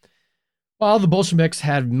pursuits. While the Bolsheviks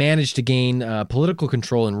had managed to gain political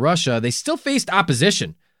control in Russia, they still faced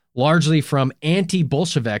opposition, largely from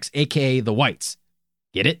anti-Bolsheviks, aka the Whites.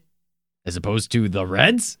 Get it? As opposed to the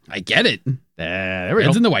Reds? I get it. There we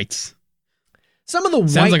Reds go. and the Whites. Some of the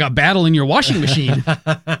Sounds like a battle in your washing machine.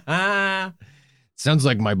 Sounds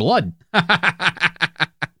like my blood.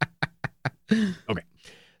 Okay.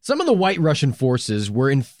 Some of the white Russian forces were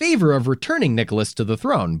in favor of returning Nicholas to the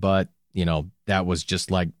throne, but, that was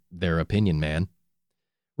just like their opinion, man.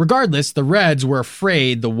 Regardless, the Reds were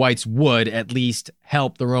afraid the Whites would at least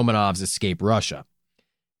help the Romanovs escape Russia.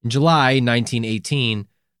 In July 1918,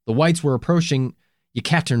 the Whites were approaching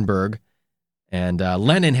Yekaterinburg, and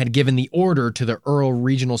Lenin had given the order to the Ural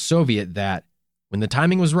Regional Soviet that, when the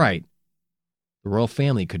timing was right, the royal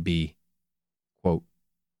family could be, quote,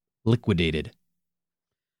 liquidated.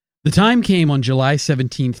 The time came on July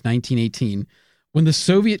 17th, 1918, when the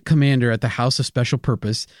Soviet commander at the House of Special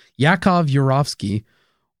Purpose, Yakov Yurovsky,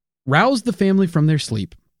 roused the family from their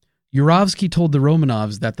sleep. Yurovsky told the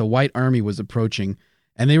Romanovs that the White Army was approaching,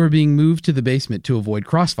 and they were being moved to the basement to avoid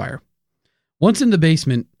crossfire. Once in the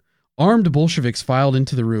basement, armed Bolsheviks filed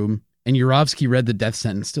into the room, and Yurovsky read the death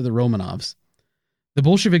sentence to the Romanovs. The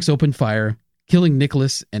Bolsheviks opened fire, killing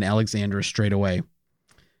Nicholas and Alexandra straight away.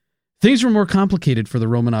 Things were more complicated for the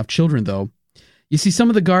Romanov children, though. You see, some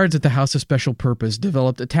of the guards at the House of Special Purpose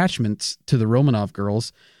developed attachments to the Romanov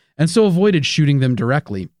girls, and so avoided shooting them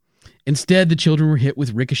directly. Instead, the children were hit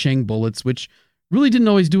with ricocheting bullets, which really didn't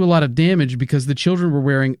always do a lot of damage because the children were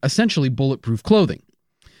wearing essentially bulletproof clothing.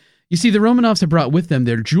 You see, the Romanovs had brought with them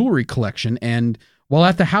their jewelry collection, and while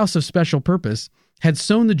at the House of Special Purpose, had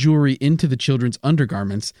sewn the jewelry into the children's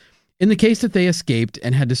undergarments in the case that they escaped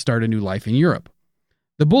and had to start a new life in Europe.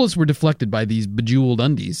 The bullets were deflected by these bejeweled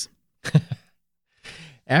undies.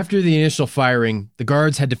 After the initial firing, the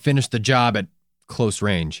guards had to finish the job at close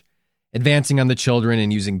range, advancing on the children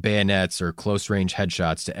and using bayonets or close-range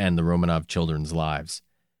headshots to end the Romanov children's lives.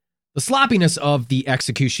 The sloppiness of the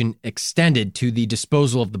execution extended to the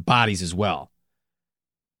disposal of the bodies as well.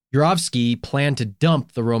 Yurovsky planned to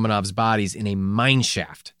dump the Romanovs' bodies in a mine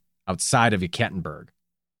shaft outside of Yekaterinburg.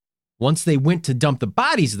 Once they went to dump the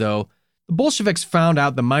bodies, though, the Bolsheviks found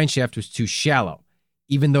out the mine shaft was too shallow,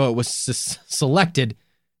 even though it was selected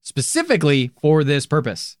specifically for this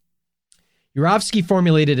purpose. Yurovsky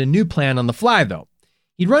formulated a new plan on the fly, though.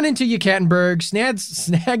 He'd run into Yekaterinburg,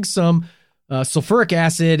 snag some sulfuric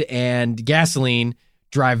acid and gasoline,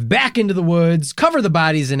 drive back into the woods, cover the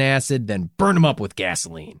bodies in acid, then burn them up with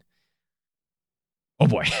gasoline. Oh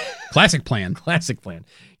boy. Classic plan. Classic plan.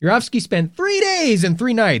 Yurovsky spent 3 days and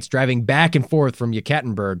 3 nights driving back and forth from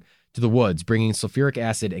Yekaterinburg to the woods, bringing sulfuric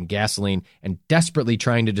acid and gasoline and desperately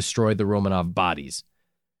trying to destroy the Romanov bodies.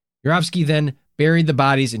 Yurovsky then buried the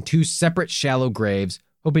bodies in 2 separate shallow graves,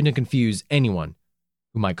 hoping to confuse anyone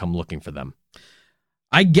who might come looking for them.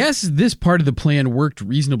 I guess this part of the plan worked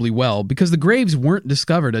reasonably well because the graves weren't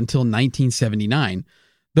discovered until 1979,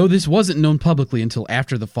 though this wasn't known publicly until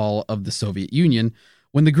after the fall of the Soviet Union,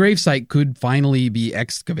 when the gravesite could finally be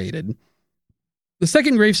excavated. The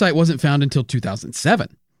second gravesite wasn't found until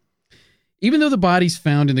 2007. Even though the bodies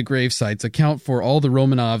found in the gravesites account for all the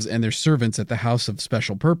Romanovs and their servants at the House of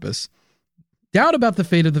Special Purpose, doubt about the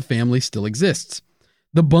fate of the family still exists.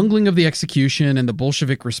 The bungling of the execution and the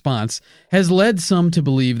Bolshevik response has led some to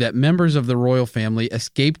believe that members of the royal family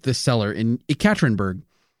escaped the cellar in Ekaterinburg.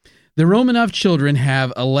 The Romanov children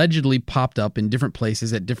have allegedly popped up in different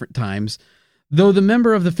places at different times, though the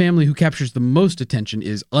member of the family who captures the most attention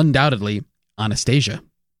is undoubtedly Anastasia.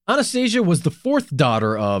 Anastasia was the fourth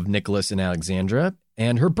daughter of Nicholas and Alexandra,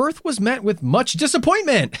 and her birth was met with much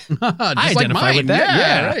disappointment. I identify with that.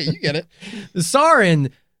 Yeah, right, you get it. The Tsar and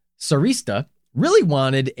Tsarista really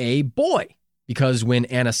wanted a boy because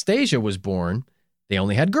when Anastasia was born, they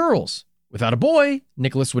only had girls. Without a boy,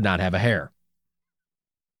 Nicholas would not have a hair.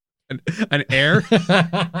 An heir?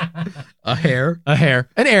 A hair? A hair.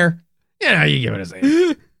 An heir. Yeah, you get what I'm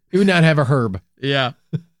saying. He would not have a herb. Yeah.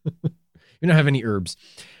 You don't have any herbs.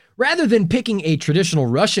 Rather than picking a traditional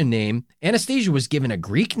Russian name, Anastasia was given a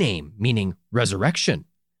Greek name, meaning resurrection.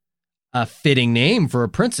 A fitting name for a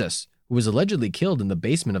princess who was allegedly killed in the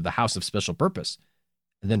basement of the House of Special Purpose,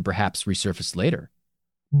 and then perhaps resurfaced later.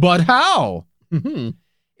 But how? Mm-hmm.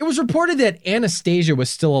 It was reported that Anastasia was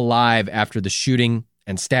still alive after the shooting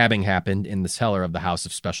and stabbing happened in the cellar of the House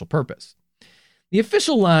of Special Purpose. The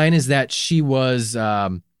official line is that she was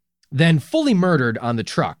then fully murdered on the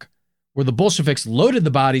truck, where the Bolsheviks loaded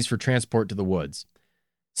the bodies for transport to the woods.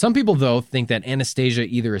 Some people, though, think that Anastasia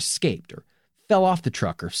either escaped or fell off the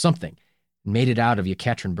truck or something and made it out of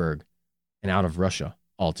Yekaterinburg and out of Russia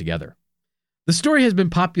altogether. The story has been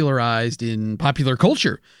popularized in popular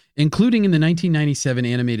culture, including in the 1997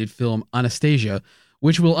 animated film Anastasia,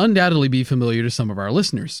 which will undoubtedly be familiar to some of our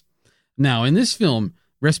listeners. Now, in this film,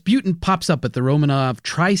 Rasputin pops up at the Romanov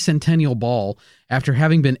tricentennial ball after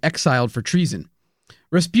having been exiled for treason.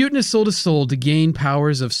 Rasputin has sold his soul to gain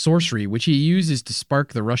powers of sorcery, which he uses to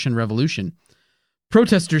spark the Russian Revolution.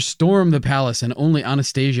 Protesters storm the palace, and only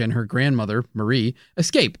Anastasia and her grandmother, Marie,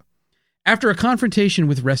 escape. After a confrontation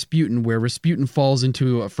with Rasputin, where Rasputin falls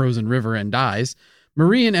into a frozen river and dies,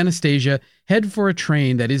 Marie and Anastasia head for a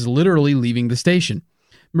train that is literally leaving the station.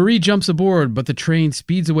 Marie jumps aboard, but the train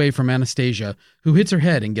speeds away from Anastasia, who hits her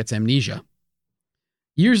head and gets amnesia.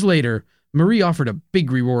 Years later, Marie offered a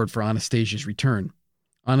big reward for Anastasia's return.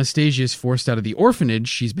 Anastasia is forced out of the orphanage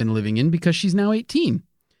she's been living in because she's now 18.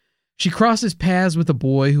 She crosses paths with a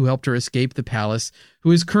boy who helped her escape the palace,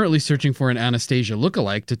 who is currently searching for an Anastasia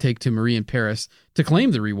lookalike to take to Marie in Paris to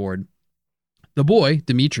claim the reward. The boy,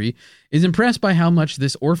 Dmitri, is impressed by how much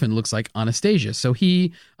this orphan looks like Anastasia, so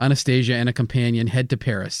he, Anastasia, and a companion head to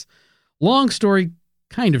Paris. Long story,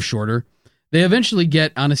 kind of shorter. They eventually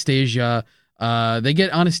get Anastasia. They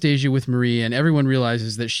get Anastasia with Marie, and everyone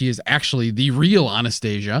realizes that she is actually the real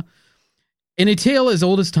Anastasia. In a tale as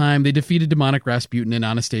old as time, they defeated demonic Rasputin, and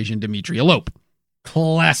Anastasia and Dmitri elope.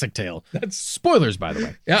 Classic tale. That's spoilers, by the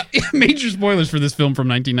way. Yeah, major spoilers for this film from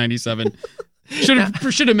 1997.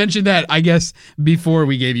 Should have mentioned that, I guess, before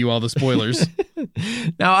we gave you all the spoilers.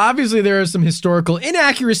 Now, obviously, there are some historical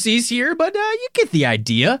inaccuracies here, but you get the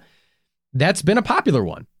idea. That's been a popular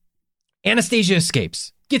one. Anastasia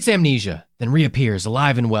escapes, gets amnesia, then reappears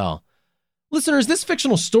alive and well. Listeners, this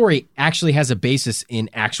fictional story actually has a basis in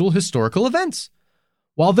actual historical events.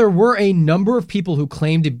 While there were a number of people who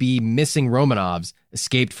claimed to be missing Romanovs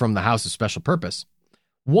escaped from the House of Special Purpose,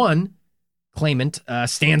 one claimant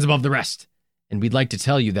stands above the rest, and we'd like to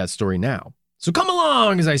tell you that story now. So come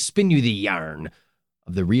along as I spin you the yarn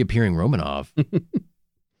of the reappearing Romanov.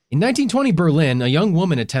 In 1920 Berlin, a young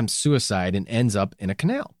woman attempts suicide and ends up in a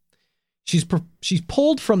canal. She's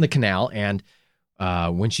pulled from the canal and,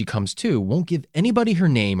 when she comes to, won't give anybody her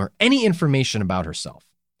name or any information about herself.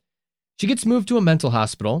 She gets moved to a mental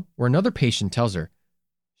hospital where another patient tells her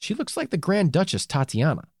she looks like the Grand Duchess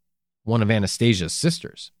Tatiana, one of Anastasia's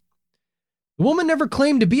sisters. The woman never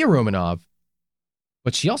claimed to be a Romanov,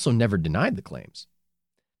 but she also never denied the claims.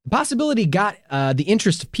 The possibility got the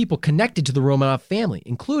interest of people connected to the Romanov family,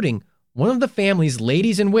 including one of the family's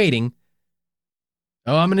ladies-in-waiting.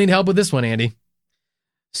 Oh, I'm going to need help with this one, Andy.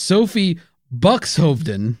 Sophie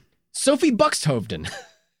Buxhovden. Sophie Buxhovden,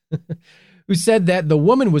 who said that the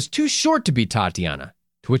woman was too short to be Tatiana,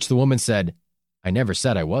 to which the woman said, "I never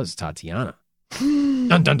said I was Tatiana."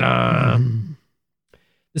 Dun, dun, dun.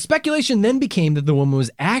 The speculation then became that the woman was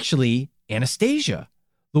actually Anastasia,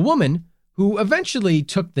 the woman who eventually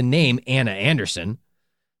took the name Anna Anderson,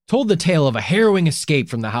 told the tale of a harrowing escape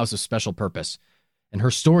from the House of Special Purpose, and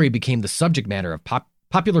her story became the subject matter of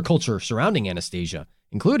popular culture surrounding Anastasia,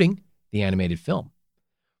 including the animated film.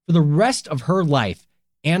 For the rest of her life,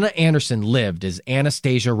 Anna Anderson lived as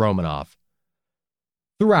Anastasia Romanov.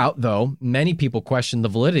 Throughout, though, many people questioned the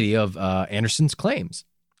validity of Anderson's claims.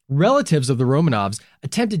 Relatives of the Romanovs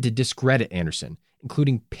attempted to discredit Anderson,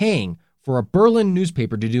 including paying for a Berlin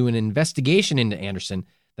newspaper to do an investigation into Anderson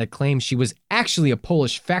that claimed she was actually a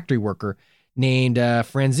Polish factory worker named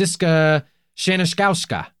Franziska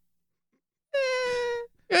Szaniszkowska.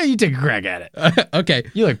 Yeah, you take a crack at it. Okay.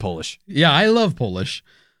 You like Polish. Yeah, I love Polish.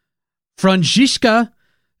 Franziska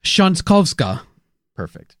Szaniszkowska.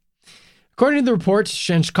 Perfect. According to the report,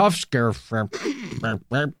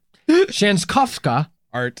 Szaniszkowska,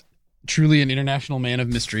 Art, truly an international man of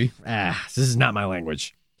mystery. this is not my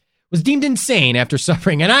language, was deemed insane after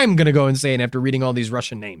suffering, and I'm going to go insane after reading all these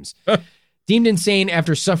Russian names. Deemed insane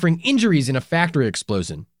after suffering injuries in a factory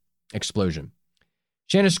explosion.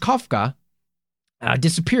 Szaniszkowska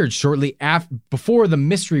disappeared shortly before the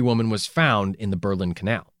mystery woman was found in the Berlin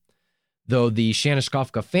Canal. Though the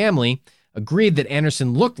Szaniszkowska family agreed that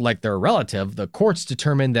Anderson looked like their relative, the courts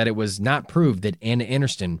determined that it was not proved that Anna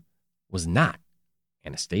Anderson was not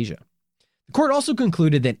Anastasia. The court also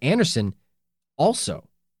concluded that Anderson also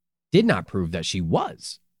did not prove that she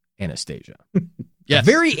was Anastasia. Yes. A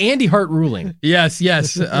very Andy Hart ruling. Yes.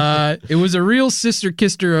 It was a real sister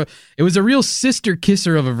kisser. It was a real sister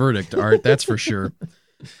kisser of a verdict, Art. That's for sure.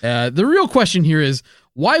 The real question here is,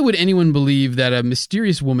 why would anyone believe that a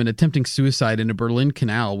mysterious woman attempting suicide in a Berlin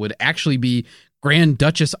canal would actually be Grand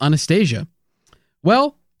Duchess Anastasia?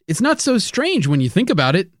 Well, it's not so strange when you think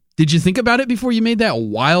about it. Did you think about it before you made that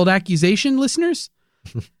wild accusation, listeners?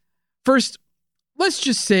 First, let's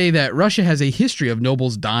just say that Russia has a history of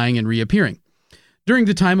nobles dying and reappearing. During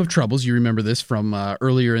the time of troubles, you remember this from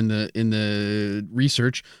earlier in the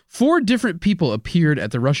research, 4 different people appeared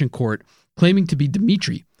at the Russian court claiming to be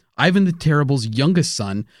Dmitri, Ivan the Terrible's youngest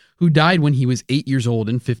son, who died when he was 8 years old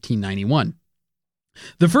in 1591.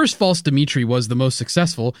 The first false Dmitri was the most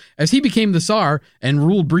successful, as he became the Tsar and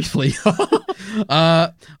ruled briefly.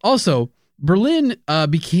 Also, Berlin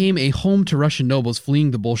became a home to Russian nobles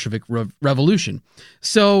fleeing the Bolshevik Revolution.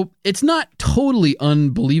 So it's not totally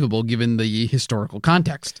unbelievable given the historical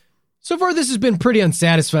context. So far, this has been pretty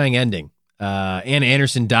unsatisfying ending. Anna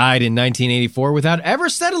Anderson died in 1984 without ever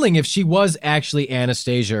settling if she was actually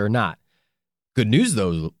Anastasia or not. Good news,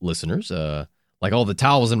 though, listeners. Like all the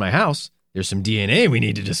towels in my house, there's some DNA we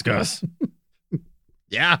need to discuss.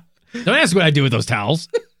 Yeah. Don't ask what I do with those towels.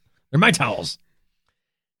 They're my towels.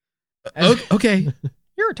 Okay.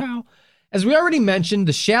 You're a towel. As we already mentioned,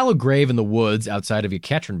 the shallow grave in the woods outside of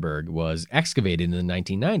Yekaterinburg was excavated in the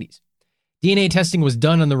 1990s. DNA testing was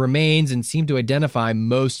done on the remains and seemed to identify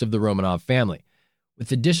most of the Romanov family,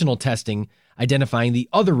 with additional testing identifying the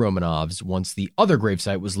other Romanovs once the other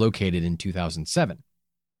gravesite was located in 2007.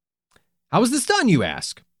 How was this done, you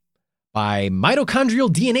ask? By mitochondrial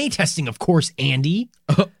DNA testing, of course, Andy.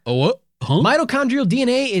 What? Huh? Mitochondrial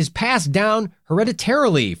DNA is passed down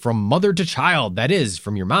hereditarily from mother to child, that is,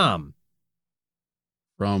 from your mom.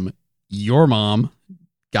 From your mom.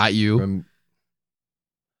 Got you. From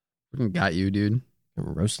Got you, dude.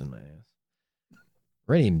 I'm roasting my ass.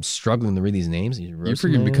 Already I'm struggling to read these names. You're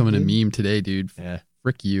freaking becoming a meme today, dude. Yeah.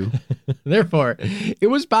 Frick you. Therefore, it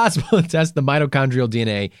was possible to test the mitochondrial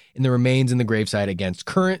DNA in the remains in the gravesite against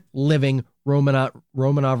current living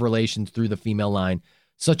Romanov relations through the female line,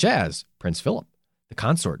 such as Prince Philip, the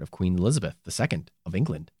consort of Queen Elizabeth II of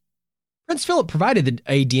England. Prince Philip provided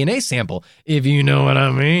a DNA sample, if you know what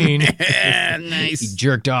I mean. Nice. He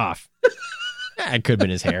jerked off. It could have been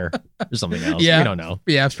his hair or something else. Yeah. We don't know.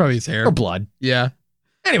 Yeah, it's probably his hair. Or blood. Yeah.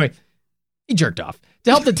 Anyway, he jerked off to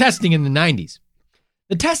help the testing in the 90s.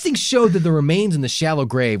 The testing showed that the remains in the shallow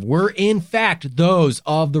grave were, in fact, those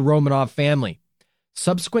of the Romanov family.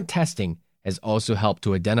 Subsequent testing has also helped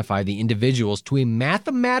to identify the individuals to a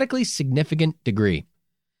mathematically significant degree.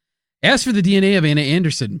 As for the DNA of Anna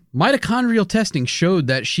Anderson, mitochondrial testing showed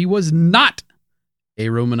that she was not a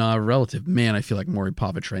Romanov relative. Man, I feel like Maury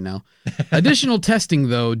Povich right now. Additional testing,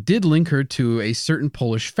 though, did link her to a certain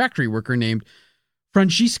Polish factory worker named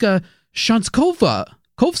Franziska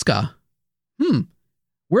Szaniszkowska.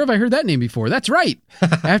 Where have I heard that name before? That's right.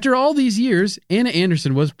 After all these years, Anna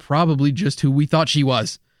Anderson was probably just who we thought she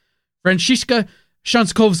was. Franziska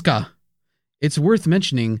Szaniszkowska. It's worth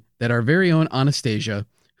mentioning that our very own Anastasia,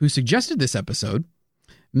 who suggested this episode,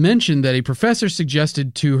 mentioned that a professor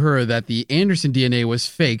suggested to her that the Anderson DNA was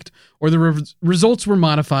faked or the results were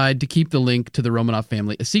modified to keep the link to the Romanov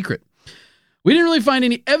family a secret. We didn't really find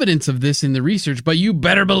any evidence of this in the research, but you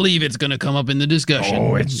better believe it's going to come up in the discussion.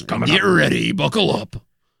 Oh, it's coming Get up. ready. Buckle up.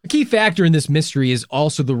 A key factor in this mystery is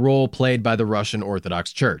also the role played by the Russian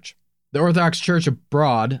Orthodox Church. The Orthodox Church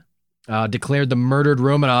abroad declared the murdered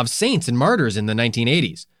Romanovs saints and martyrs in the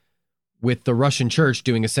 1980s, with the Russian Church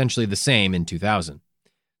doing essentially the same in 2000.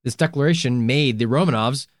 This declaration made the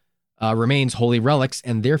Romanovs remains holy relics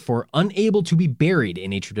and therefore unable to be buried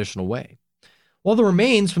in a traditional way. While the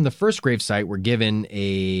remains from the first gravesite were given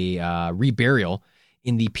a reburial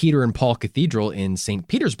in the Peter and Paul Cathedral in St.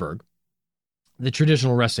 Petersburg, the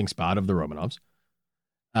traditional resting spot of the Romanovs,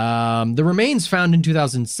 the remains found in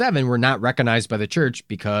 2007 were not recognized by the church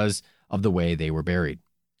because of the way they were buried.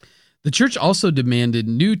 The church also demanded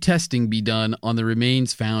new testing be done on the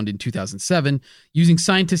remains found in 2007 using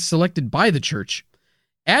scientists selected by the church.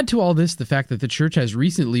 Add to all this the fact that the church has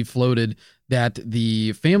recently floated that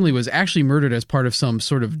the family was actually murdered as part of some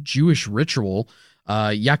sort of Jewish ritual.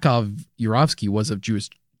 Yakov Yurovsky was of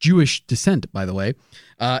Jewish descent, by the way.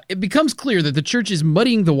 It becomes clear that the church is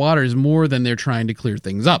muddying the waters more than they're trying to clear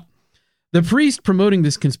things up. The priest promoting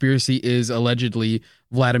this conspiracy is allegedly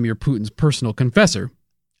Vladimir Putin's personal confessor.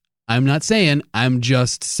 I'm not saying, I'm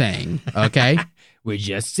just saying, okay? We're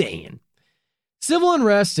just saying. Civil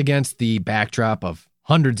unrest against the backdrop of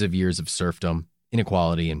hundreds of years of serfdom,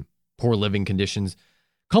 inequality, and poor living conditions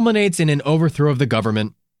culminates in an overthrow of the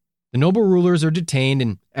government. The noble rulers are detained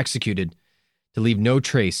and executed to leave no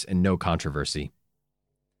trace and no controversy.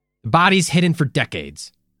 The bodies hidden for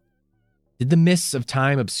decades. Did the mists of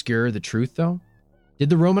time obscure the truth, though? Did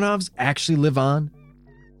the Romanovs actually live on?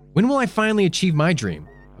 When will I finally achieve my dream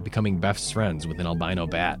of becoming best friends with an albino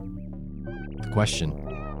bat? The question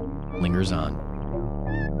lingers on.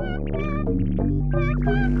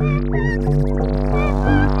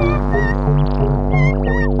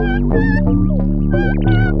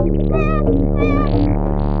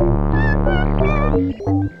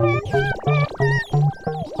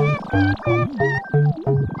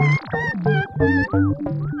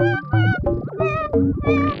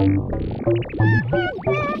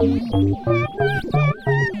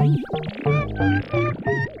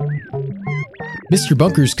 Mr.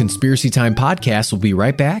 Bunker's Conspiracy Time podcast will be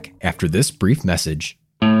right back after this brief message.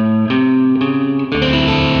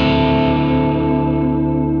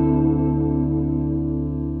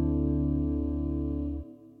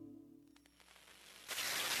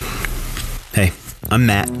 Hey, I'm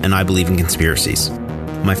Matt, and I believe in conspiracies.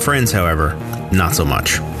 My friends, however, not so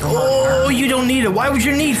much. Oh, you don't need it. Why would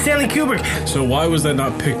you need Stanley Kubrick? So why was that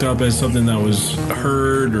not picked up as something that was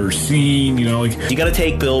heard or seen? You know, like You gotta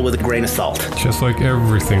take Bill with a grain of salt. Just like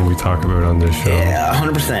everything we talk about on this show. Yeah,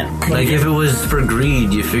 100%. Like, if it was for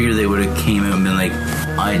greed, you figure they would have came out and been like,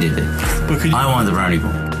 I did it. I want the brownie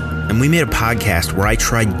bowl. And we made a podcast where I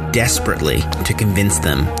tried desperately to convince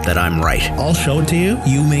them that I'm right. I'll show it to you.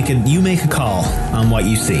 You make a call on what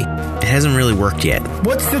you see. It hasn't really worked yet,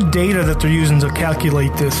 What's the data that they're using to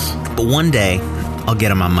calculate this? but one day I'll get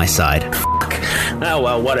them on my side. Oh,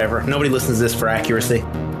 well, whatever. Nobody listens to this for accuracy.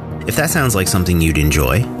 If that sounds like something you'd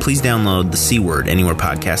enjoy, please download the C Word anywhere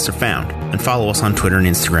podcasts are found and follow us on Twitter and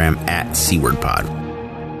Instagram at CWordPod.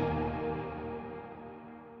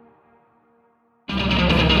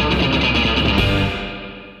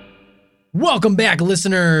 Welcome back,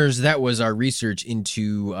 listeners. That was our research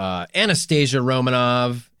into Anastasia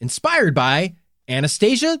Romanov, inspired by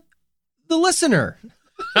Anastasia, the listener.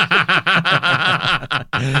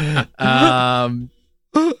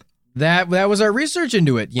 That was our research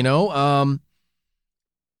into it, you know.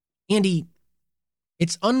 Andy,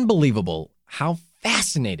 it's unbelievable how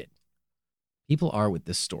fascinated people are with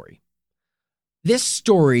this story. This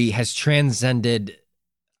story has transcended.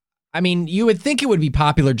 I mean, you would think it would be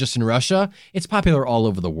popular just in Russia. It's popular all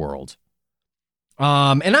over the world.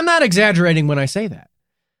 And I'm not exaggerating when I say that.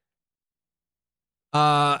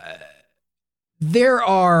 There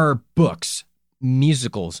are books,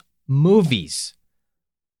 musicals, movies,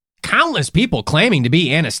 countless people claiming to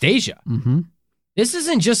be Anastasia. Mm-hmm. This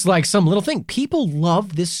isn't just like some little thing. People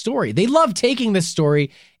love this story. They love taking this story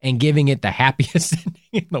and giving it the happiest ending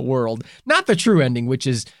in the world. Not the true ending, which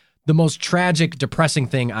is the most tragic, depressing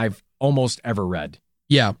thing I've almost ever read.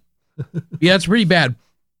 Yeah. Yeah, it's pretty bad.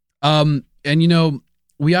 And you know,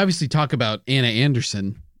 we obviously talk about Anna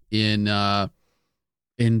Anderson in the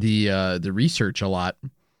research a lot.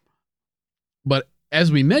 But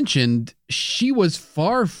as we mentioned, she was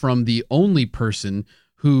far from the only person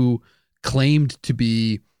who claimed to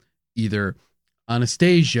be either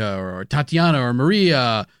Anastasia or Tatiana or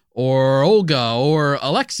Maria or Olga or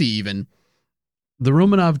Alexei even. The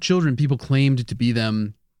Romanov children, people claimed to be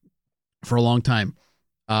them for a long time.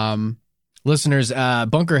 Listeners,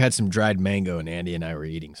 Bunker had some dried mango, and Andy and I were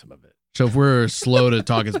eating some of it. So if we're slow to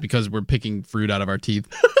talk, it's because we're picking fruit out of our teeth.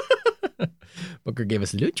 Bunker gave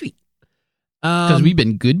us a little treat. Because we've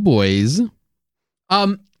been good boys.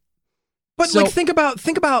 But like, think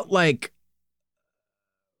about like,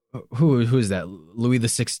 who is that? Louis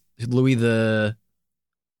the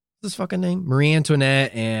what's his fucking name? Marie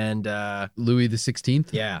Antoinette and Louis the 16th.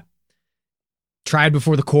 Yeah, tried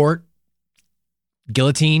before the court,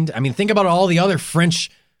 guillotined. I mean, think about all the other French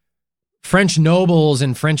nobles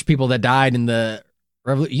and French people that died in the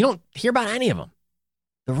revolution. You don't hear about any of them.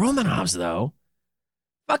 The Romanovs, though,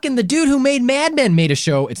 fucking the dude who made Mad Men made a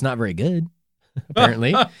show. It's not very good.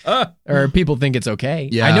 Apparently, or people think it's okay.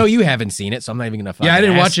 Yeah, I know you haven't seen it, so I'm not even gonna. Yeah, I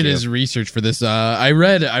didn't watch it as research for this. I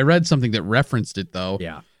read something that referenced it though.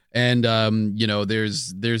 Yeah, and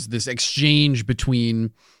there's this exchange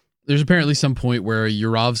between. There's apparently some point where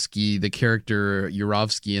Yurovsky, the character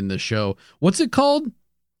Yurovsky in the show, what's it called?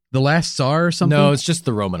 The Last Tsar or something? No, it's just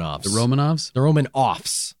the Romanovs. The Romanovs. The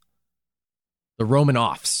Romanoffs. The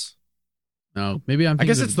Romanoffs. No, maybe I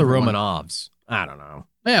guess it's the Romanovs. I don't know.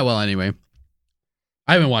 Yeah. Well, anyway.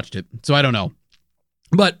 I haven't watched it, so I don't know.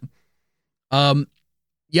 But,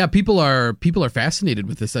 yeah, people are fascinated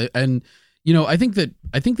with this, and I think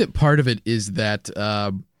that part of it is that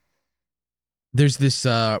there's this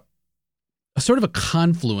a sort of a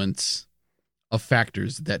confluence of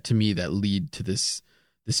factors that to me that lead to this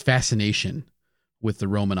fascination with the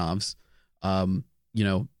Romanovs.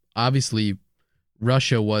 Obviously,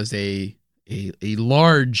 Russia was a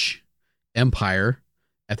large empire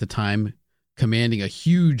at the time, commanding a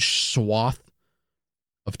huge swath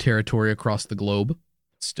of territory across the globe.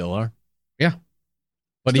 Still are. Yeah.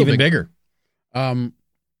 But Still even bigger. The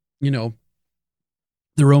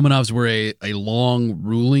Romanovs were a long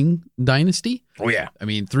ruling dynasty. Oh, yeah. I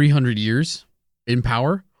mean, 300 years in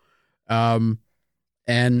power. And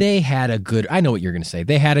they had a good, I know what you're going to say.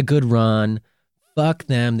 They had a good run. Fuck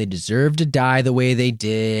them. They deserved to die the way they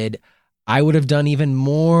did. I would have done even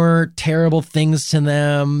more terrible things to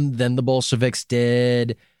them than the Bolsheviks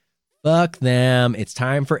did. Fuck them. It's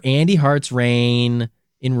time for Andy Hart's reign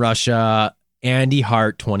in Russia. Andy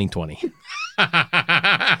Hart 2020.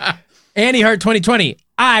 Andy Hart 2020.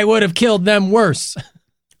 I would have killed them worse.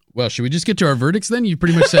 Well, should we just get to our verdicts then? You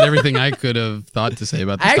pretty much said everything I could have thought to say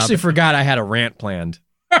about this I actually topic. forgot I had a rant planned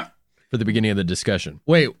for the beginning of the discussion.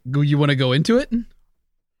 Wait, you want to go into it?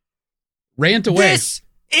 Rant away. This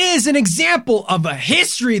is an example of a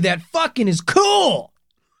history that fucking is cool.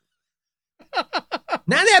 Not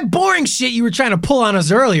that boring shit you were trying to pull on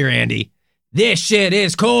us earlier, Andy. This shit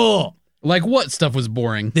is cool. Like what stuff was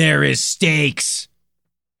boring? There is stakes.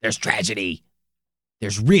 There's tragedy.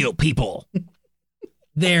 There's real people.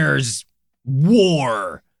 There's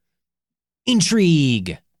war.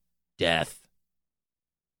 Intrigue. Death.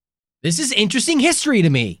 This is interesting history to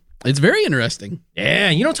me. It's very interesting. Yeah,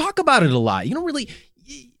 you don't talk about it a lot. You don't really...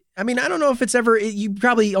 I mean, I don't know if it's ever... You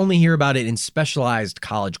probably only hear about it in specialized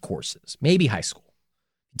college courses. Maybe high school.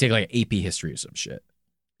 You take like AP history or some shit.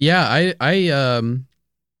 Yeah,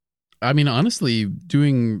 I mean, honestly,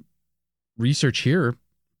 doing research here,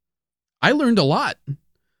 I learned a lot.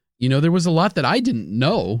 There was a lot that I didn't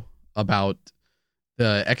know about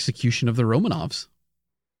the execution of the Romanovs.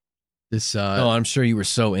 I'm sure you were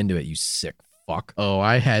so into it, you sick fuck. Oh,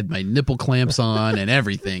 I had my nipple clamps on and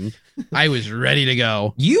everything. I was ready to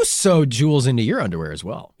go. You sewed jewels into your underwear as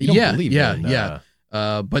well. You don't believe yeah.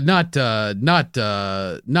 But not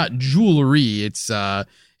jewelry.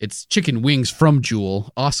 It's chicken wings from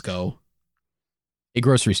Jewel, Osco. A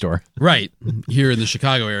grocery store. Right. Here in the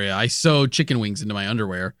Chicago area. I sew chicken wings into my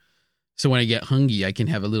underwear. So when I get hungry, I can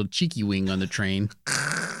have a little cheeky wing on the train.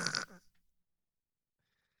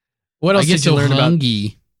 What else did you learn about?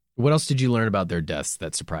 Hungry. What else did you learn about their deaths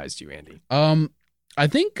that surprised you, Andy? I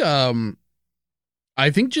think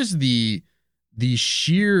just the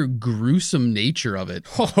sheer gruesome nature of it.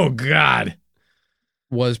 Oh God,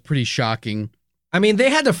 was pretty shocking. I mean, they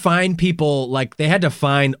had to find people they had to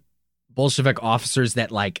find Bolshevik officers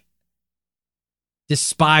that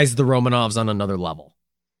despised the Romanovs on another level.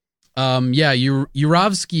 Yeah,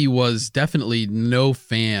 Yurovsky was definitely no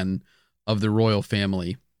fan of the royal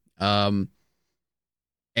family.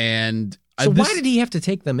 And so why did he have to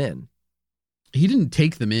take them in? He didn't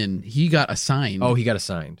take them in. He got assigned. Oh, he got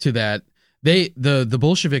assigned to that. The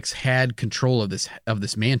Bolsheviks had control of this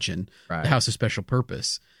mansion, right. The House of Special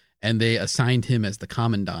Purpose, and they assigned him as the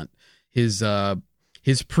commandant. His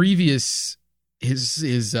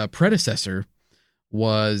predecessor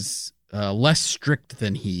was less strict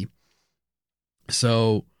than he.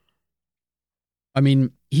 So, I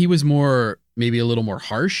mean, he was maybe a little more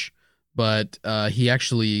harsh, but he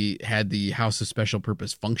actually had the House of Special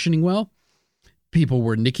Purpose functioning well. People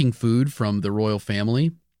were nicking food from the royal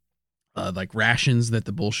family, like rations that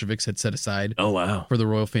the Bolsheviks had set aside. Oh, wow. For the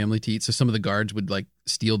royal family to eat. So some of the guards would like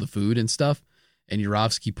steal the food and stuff. And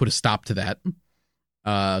Yurovsky put a stop to that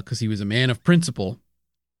because he was a man of principle.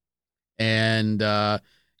 And,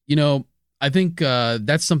 I think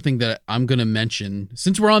that's something that I'm going to mention.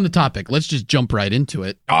 Since we're on the topic, let's just jump right into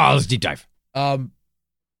it. Oh, let's deep dive.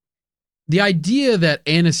 The idea that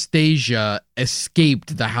Anastasia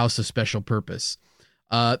escaped the House of Special Purpose.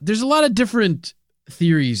 There's a lot of different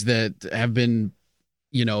theories that have been,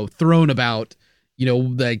 thrown about,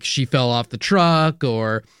 like she fell off the truck,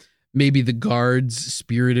 or maybe the guards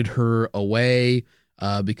spirited her away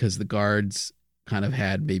because the guards kind of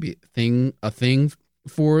had maybe a thing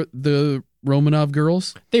for the Romanov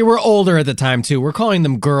girls. They were older at the time, too. We're calling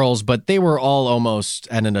them girls, but they were all almost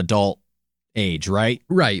at an adult age, right?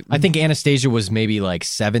 Right. I think Anastasia was maybe like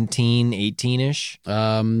 17, 18-ish.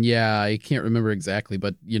 Yeah, I can't remember exactly,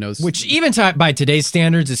 but, Which even by today's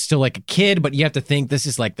standards is still like a kid, but you have to think this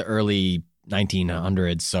is like the early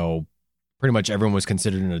 1900s, so pretty much everyone was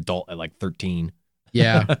considered an adult at like 13.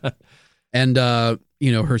 Yeah. And,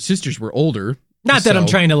 her sisters were older. Not that I'm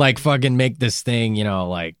trying to like fucking make this thing,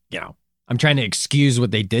 I'm trying to excuse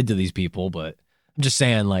what they did to these people, but I'm just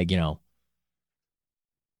saying like, yeah,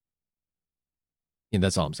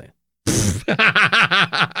 that's all I'm saying.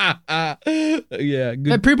 Yeah. Good.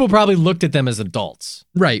 And people probably looked at them as adults.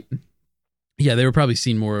 Right. Yeah, they were probably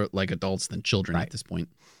seen more like adults than children at this point.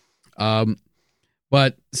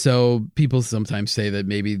 But so people sometimes say that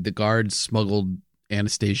maybe the guards smuggled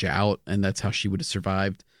Anastasia out and that's how she would have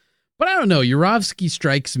survived. But I don't know. Yurovsky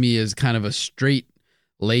strikes me as kind of a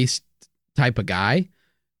straight-laced type of guy.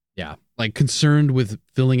 Yeah. Like concerned with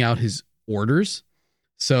filling out his orders.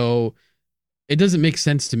 So it doesn't make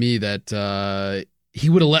sense to me that he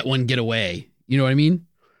would have let one get away. You know what I mean?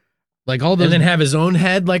 Like all those, and then have his own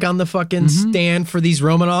head like on the fucking stand for these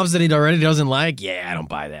Romanovs that he already doesn't like. Yeah, I don't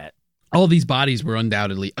buy that. All these bodies were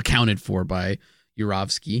undoubtedly accounted for by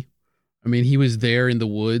Yurovsky. I mean, he was there in the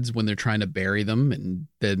woods when they're trying to bury them and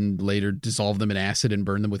then later dissolve them in acid and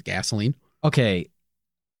burn them with gasoline. Okay.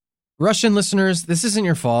 Russian listeners, this isn't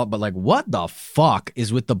your fault, but like what the fuck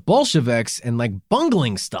is with the Bolsheviks and like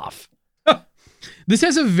bungling stuff? This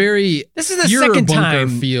has this is the second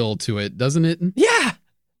time feel to it, doesn't it? Yeah.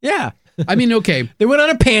 Yeah. I mean, okay. They went on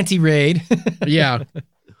a panty raid. Yeah.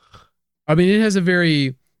 I mean, it has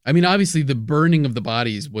obviously the burning of the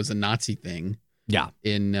bodies was a Nazi thing. Yeah.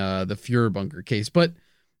 In the Fuhrer bunker case. But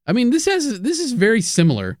I mean, this is very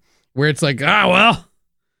similar where it's like,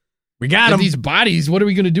 we got them. These bodies, what are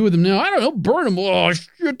we going to do with them now? I don't know. Burn them. Oh,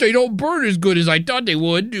 shit, they don't burn as good as I thought they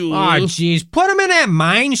would. Oh, jeez. Put them in that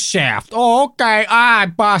mine shaft. Oh, okay.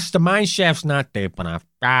 Boss, the mine shaft's not deep enough.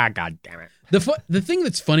 God damn it. The thing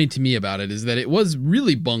that's funny to me about it is that it was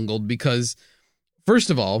really bungled because, first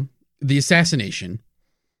of all, the assassination,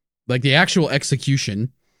 like the actual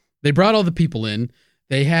execution, they brought all the people in.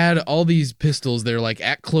 They had all these pistols. They're like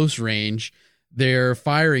at close range. They're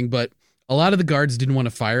firing, but a lot of the guards didn't want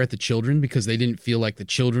to fire at the children because they didn't feel like the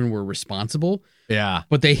children were responsible. Yeah.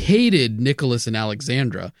 But they hated Nicholas and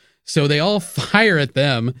Alexandra. So they all fire at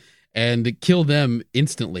them and kill them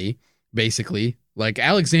instantly, basically. Like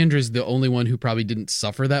Alexandra's the only one who probably didn't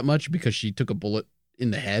suffer that much because she took a bullet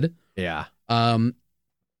in the head. Yeah.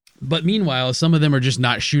 But meanwhile, some of them are just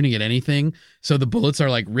not shooting at anything. So the bullets are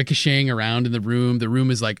like ricocheting around in the room. The room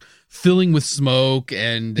is like filling with smoke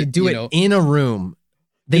and they do it in a room.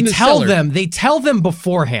 They tell them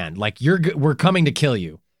beforehand, like we're coming to kill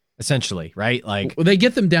you, essentially, right? Like they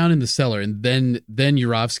get them down in the cellar, and then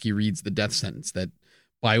Yurovsky reads the death sentence that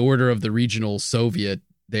by order of the regional Soviet,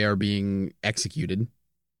 they are being executed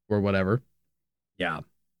or whatever. Yeah.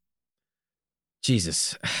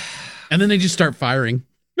 Jesus. And then they just start firing.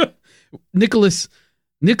 Nicholas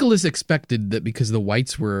expected that because the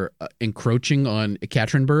whites were encroaching on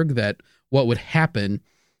Ekaterinburg, that what would happen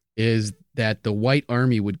is that the white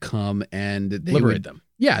army would come and they liberate them.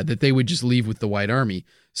 Yeah, that they would just leave with the white army.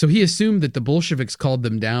 So he assumed that the Bolsheviks called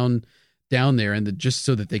them down there and just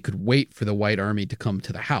so that they could wait for the white army to come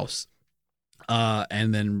to the house.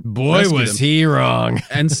 And then boy was he wrong.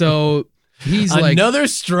 And so he's like another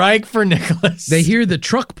strike for Nicholas. They hear the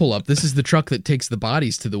truck pull up. This is the truck that takes the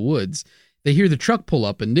bodies to the woods. They hear the truck pull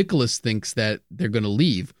up and Nicholas thinks that they're going to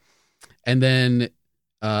leave. And then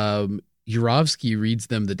Yurovsky reads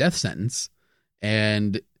them the death sentence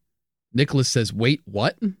and Nicholas says, "Wait,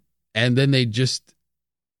 what?" And then they just,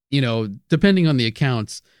 depending on the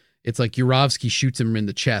accounts, it's like Yurovsky shoots him in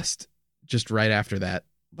the chest just right after that,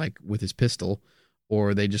 like with his pistol,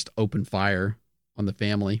 or they just open fire on the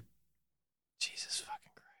family. Jesus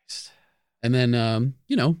fucking Christ. And then,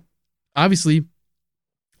 obviously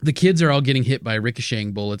the kids are all getting hit by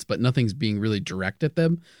ricocheting bullets, but nothing's being really direct at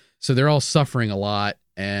them. So they're all suffering a lot.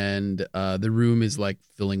 And the room is like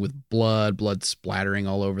filling with blood splattering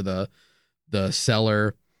all over the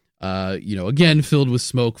cellar, again, filled with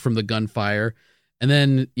smoke from the gunfire. And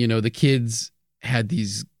then, the kids had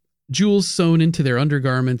these jewels sewn into their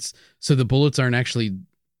undergarments, so the bullets aren't actually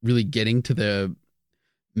really getting to the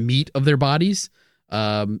meat of their bodies.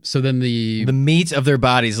 So then the meat of their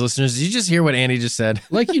bodies, listeners, did you just hear what Andy just said?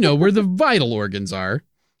 Like, where the vital organs are.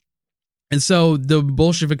 And so the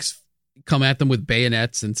Bolsheviks come at them with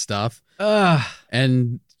bayonets and stuff.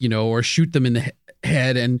 And, or shoot them in the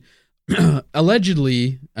head. And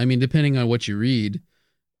allegedly, I mean, depending on what you read,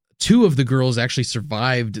 2 of the girls actually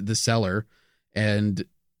survived the cellar and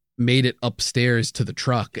made it upstairs to the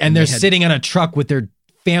truck. And they're sitting on a truck with their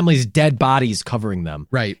family's dead bodies covering them.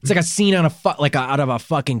 Right. It's like a scene on out of a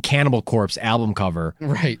fucking Cannibal Corpse album cover.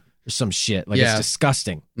 Right. Or some shit. It's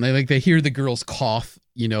disgusting. And they hear the girls cough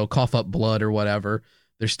up blood or whatever.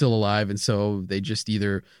 They're still alive. And so they just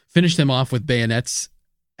either finish them off with bayonets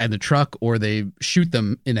and the truck, or they shoot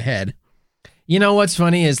them in the head. You know what's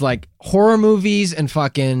funny is like horror movies and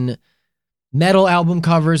fucking metal album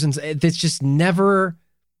covers, and it just never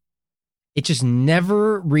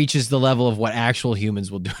reaches the level of what actual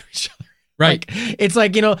humans will do to each other. Right. Like, it's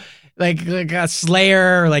like, like a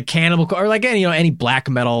Slayer or like Cannibal or like any black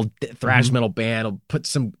metal, thrash metal band will put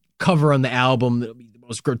some cover on the album that'll be the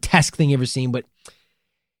most grotesque thing you've ever seen, but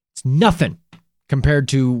it's nothing compared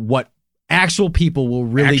to what actual people will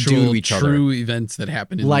really do to each other. True events that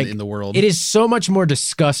happen in the world. It is so much more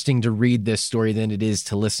disgusting to read this story than it is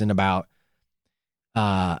to listen about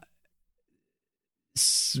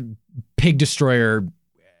Pig Destroyer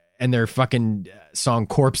and their fucking song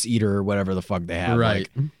Corpse Eater or whatever the fuck they have. Right.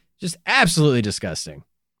 Just absolutely disgusting.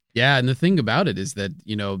 Yeah, and the thing about it is that,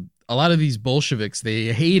 a lot of these Bolsheviks,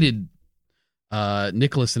 they hated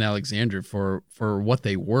Nicholas and Alexandra for what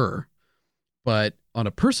they were. But on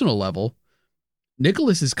a personal level,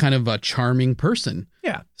 Nicholas is kind of a charming person.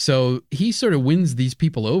 Yeah. So he sort of wins these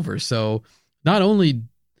people over. So not only,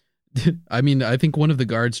 I think one of the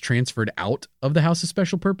guards transferred out of the House of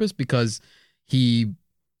Special Purpose because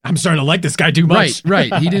I'm starting to like this guy too much.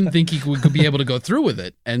 Right. He didn't think he could be able to go through with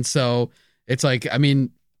it. And so it's like,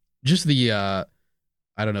 just the,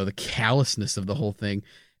 the callousness of the whole thing.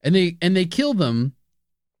 And they kill them.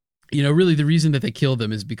 Really the reason that they kill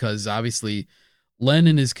them is because obviously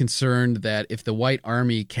Lenin is concerned that if the White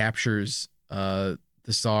Army captures the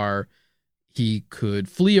Tsar, he could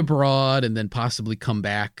flee abroad and then possibly come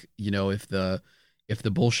back. If the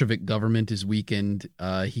Bolshevik government is weakened,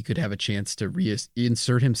 he could have a chance to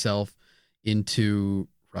reinsert himself into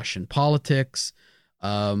Russian politics.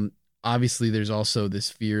 Obviously, there's also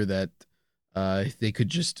this fear that they could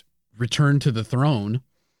just return to the throne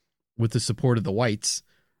with the support of the whites.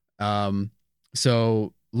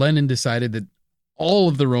 So Lenin decided that all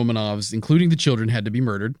of the Romanovs, including the children, had to be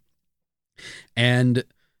murdered. And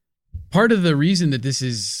part of the reason that this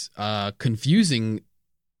is confusing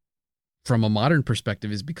from a modern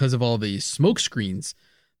perspective is because of all the smoke screens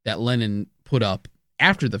that Lenin put up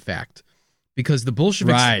after the fact. Because the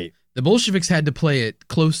Bolsheviks had to play it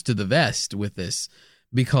close to the vest with this,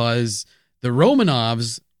 because the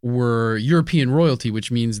Romanovs were European royalty,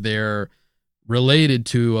 which means they're related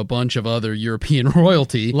to a bunch of other European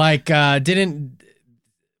royalty. Like,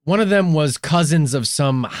 one of them was cousins of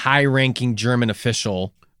some high-ranking German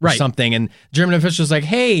official or something, and German official's like,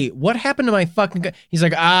 hey, what happened to my fucking guy? He's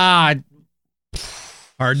like, hard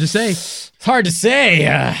to say. It's hard to say.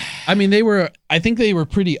 I think they were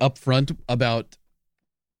pretty upfront about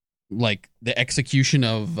like the execution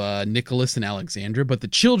of Nicholas and Alexandra, but the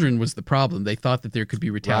children was the problem. They thought that there could be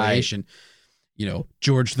retaliation. Right.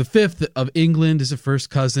 George V of England is a first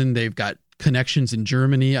cousin. They've got connections in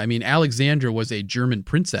Germany. Alexandra was a German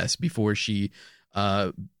princess before she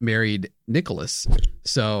married Nicholas.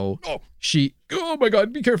 So oh my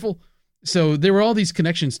God, be careful. So there were all these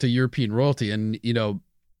connections to European royalty, and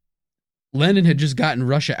Lenin had just gotten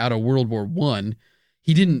Russia out of World War I.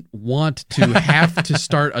 He didn't want to have to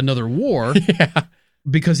start another war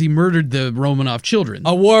because he murdered the Romanov children.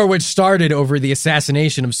 A war which started over the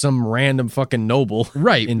assassination of some random fucking noble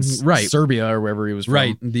in Serbia or wherever he was from.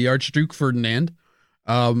 Right, the Archduke Ferdinand.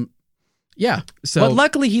 So, but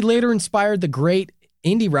luckily he later inspired the great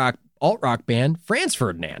indie rock, alt-rock band Franz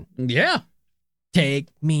Ferdinand. Yeah. Take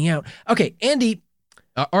me out. Okay, Andy.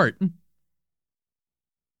 Art.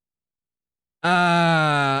 Where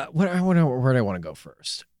do I want to go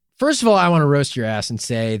first? First of all, I want to roast your ass and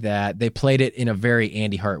say that they played it in a very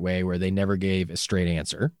Andy Hart way where they never gave a straight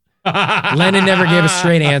answer. Lennon never gave a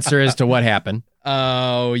straight answer as to what happened.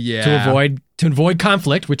 Oh, yeah. To avoid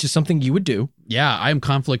conflict, which is something you would do. Yeah, I'm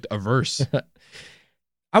conflict averse.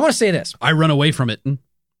 I want to say this. I run away from it.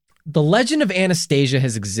 The legend of Anastasia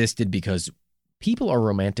has existed because people are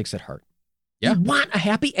romantics at heart. Yeah. You want a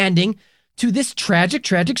happy ending to this tragic,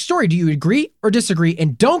 tragic story. Do you agree or disagree?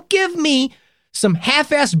 And don't give me some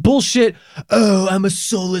half-assed bullshit. Oh, I'm a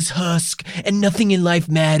soulless husk and nothing in life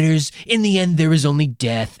matters. In the end, there is only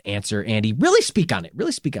death. Answer, Andy. Really speak on it.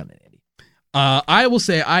 Really speak on it, Andy. I will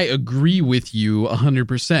say I agree with you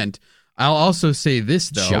 100%. I'll also say this,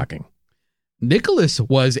 though. Shocking. Nicholas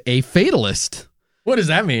was a fatalist. What does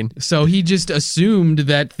that mean? So he just assumed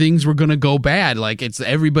that things were going to go bad. Like it's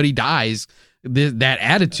everybody dies. That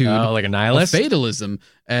attitude. Oh, like a nihilist? Of fatalism.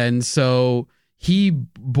 And so he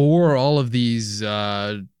bore all of these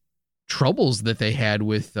troubles that they had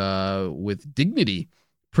with dignity,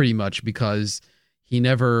 pretty much, because he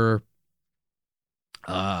never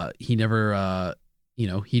he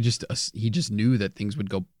just knew that things would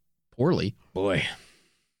go poorly. Boy,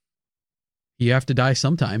 you have to die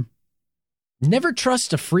sometime. Never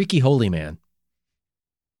trust a freaky holy man.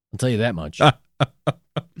 I'll tell you that much.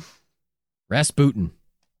 Rasputin.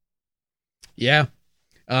 Yeah.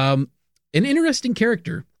 An interesting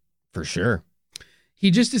character. For sure.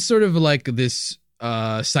 He just is sort of like this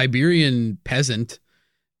Siberian peasant.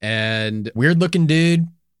 And weird looking dude.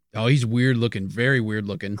 Oh, he's weird looking. Very weird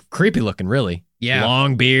looking. Creepy looking, really. Yeah.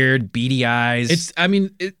 Long beard, beady eyes.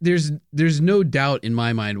 There's no doubt in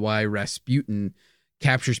my mind why Rasputin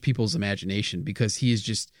captures people's imagination, because he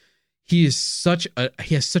has such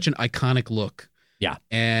an iconic look. Yeah.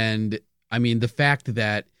 And I mean, the fact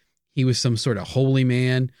that he was some sort of holy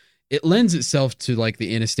man, it lends itself to like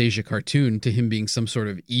the Anastasia cartoon, to him being some sort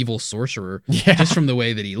of evil sorcerer, just from the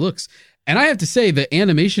way that he looks. And I have to say, the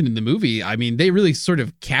animation in the movie, I mean, they really sort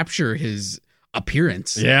of capture his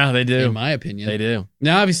appearance. Yeah, they do. In my opinion. They do.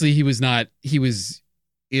 Now, obviously, he was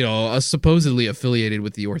supposedly affiliated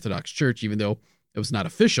with the Orthodox Church, even though it was not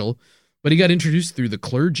official, but he got introduced through the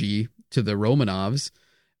clergy to the Romanovs.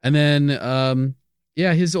 And then,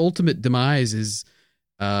 his ultimate demise is,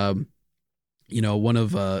 one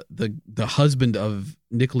of the husband of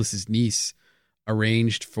Nicholas's niece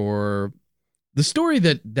arranged for the story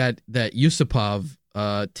that Yusupov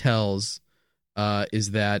tells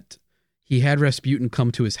is that he had Rasputin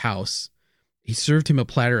come to his house. He served him a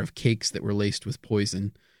platter of cakes that were laced with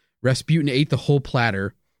poison. Rasputin ate the whole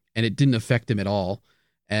platter, and it didn't affect him at all.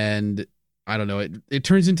 And I don't know, it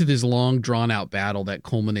turns into this long, drawn-out battle that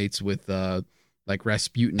culminates with like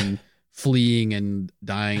Rasputin fleeing and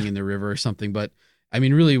dying in the river or something. But I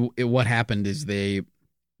mean, really, what happened is they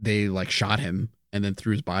like shot him and then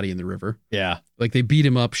threw his body in the river. Yeah. Like they beat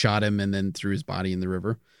him up, shot him, and then threw his body in the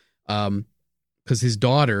river. Because his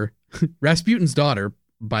daughter, Rasputin's daughter,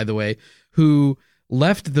 by the way, who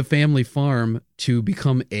left the family farm to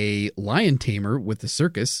become a lion tamer with the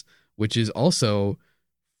circus, which is also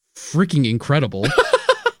freaking incredible.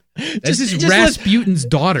 This is Rasputin's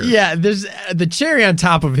daughter. Yeah, there's the cherry on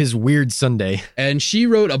top of his weird sundae. And she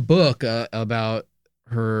wrote a book about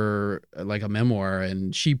her, like a memoir,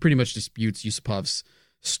 and she pretty much disputes Yusupov's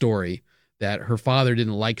story that her father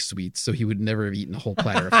didn't like sweets, so he would never have eaten a whole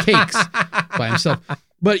platter of cakes by himself.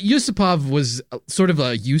 But Yusupov was sort of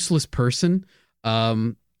a useless person.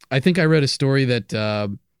 I think I read a story that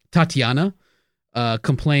Tatiana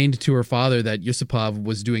complained to her father that Yusupov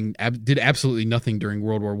was did absolutely nothing during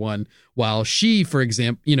World War I, while she, for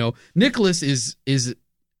example, Nicholas is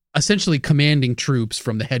essentially commanding troops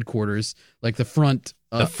from the headquarters, like the front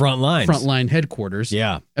line headquarters.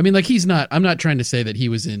 Yeah, I mean, like I'm not trying to say that he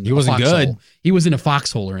wasn't good. He was in a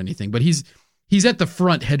foxhole or anything, but he's at the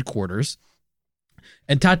front headquarters,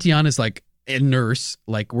 and Tatiana's like a nurse,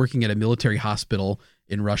 like working at a military hospital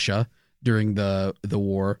in Russia during the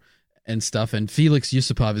war and stuff, and Felix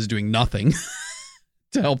Yusupov is doing nothing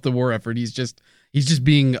to help the war effort. He's just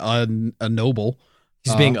being a noble.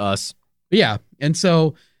 He's being us. Yeah. And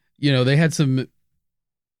so, they had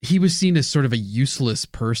he was seen as sort of a useless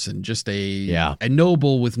person, just a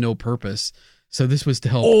noble with no purpose. So this was to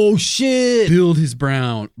help build his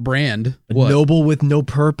brand. A noble with no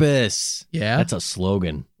purpose. Yeah. That's a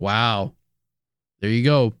slogan. Wow. There you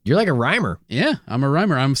go. You're like a rhymer. Yeah, I'm a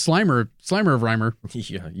rhymer. I'm Slimer of Rhymer.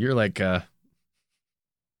 Yeah, you're like you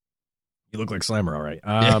look like Slimer, all right.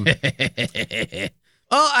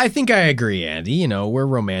 Well, I think I agree, Andy. We're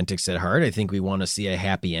romantics at heart. I think we want to see a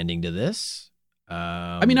happy ending to this.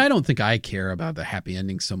 I mean, I don't think I care about the happy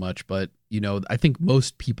ending so much, but I think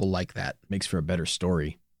most people like that. Makes for a better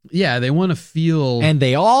story. Yeah, they want to feel... And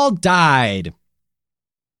they all died.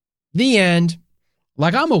 The end.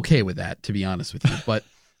 Like, I'm okay with that, to be honest with you. But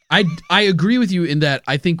I agree with you in that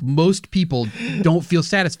I think most people don't feel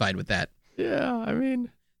satisfied with that. Yeah, I mean...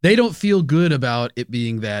 They don't feel good about it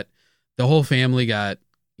being that the whole family got,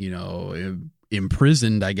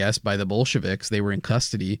 imprisoned, I guess, by the Bolsheviks. They were in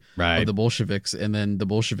custody of the Bolsheviks, and then the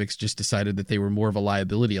Bolsheviks just decided that they were more of a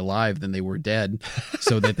liability alive than they were dead,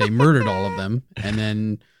 so that they murdered all of them, and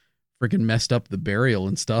then freaking messed up the burial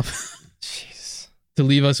and stuff. Jeez. To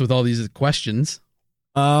leave us with all these questions.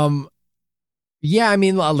 Yeah, I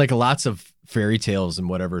mean, like lots of fairy tales and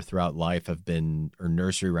whatever throughout life have been, or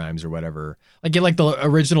nursery rhymes or whatever. Like the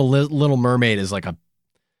original Little Mermaid is like a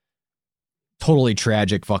totally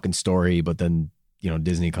tragic fucking story, but then,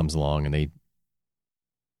 Disney comes along and they,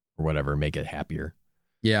 or whatever, make it happier.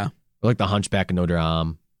 Yeah. Or like the Hunchback of Notre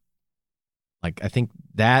Dame. Like, I think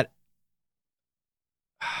that,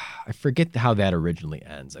 I forget how that originally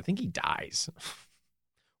ends. I think he dies.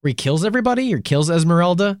 Where he kills everybody or kills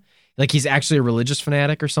Esmeralda. Like he's actually a religious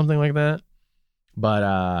fanatic or something like that.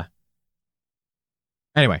 But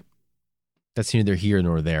anyway, that's neither here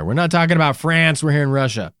nor there. We're not talking about France. We're here in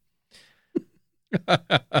Russia.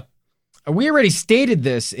 We already stated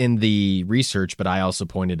this in the research, but I also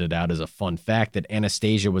pointed it out as a fun fact that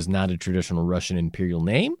Anastasia was not a traditional Russian imperial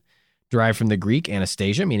name, derived from the Greek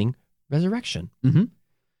Anastasia, meaning resurrection. Mm-hmm.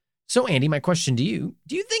 So, Andy, my question to you,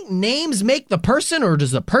 do you think names make the person or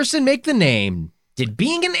does the person make the name? Did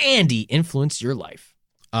being an Andy influence your life?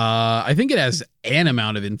 I think it has an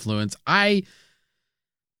amount of influence. I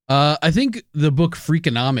think the book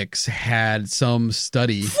Freakonomics had some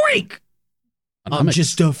study. Freak! I'm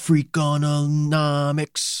just a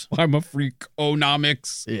freakonomics. I'm a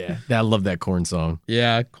freakonomics. Yeah, I love that Korn song.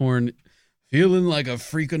 Yeah, Korn. Feeling like a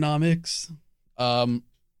freakonomics. I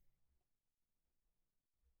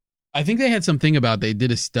think they had something about, they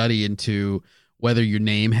did a study into whether your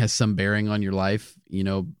name has some bearing on your life.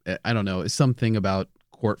 I don't know. It's something about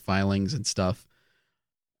court filings and stuff.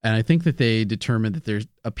 And I think that they determined that there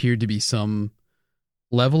appeared to be some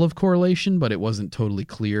level of correlation, but it wasn't totally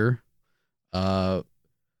clear. It's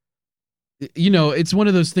one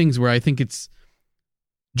of those things where I think it's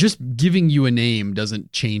just giving you a name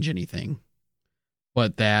doesn't change anything,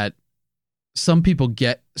 but that some people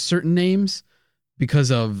get certain names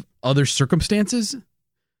because of other circumstances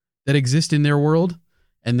that exist in their world,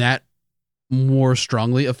 and that more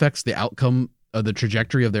strongly affects the outcome of the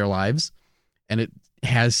trajectory of their lives, and it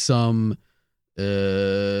has some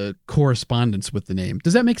correspondence with the name.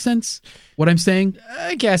 Does that make sense, what I'm saying?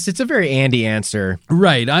 I guess it's a very Andy answer.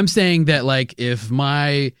 Right. I'm saying that, like, if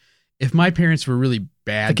my parents were really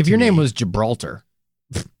bad, like if your name was Gibraltar,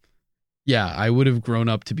 yeah, I would have grown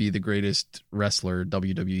up to be the greatest wrestler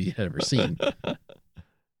WWE had ever seen.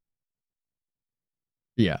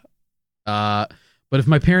 Yeah. But if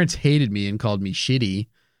my parents hated me and called me shitty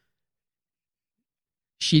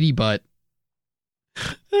butt,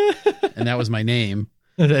 and that was my name.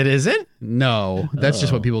 That isn't? No, that's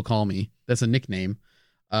just what people call me. That's a nickname.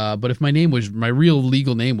 But if my real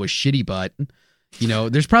legal name was Shitty Butt,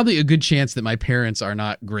 there's probably a good chance that my parents are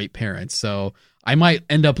not great parents. So I might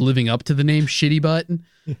end up living up to the name Shitty Butt,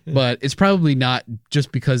 but it's probably not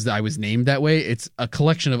just because I was named that way. It's a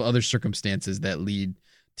collection of other circumstances that lead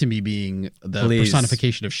to me being the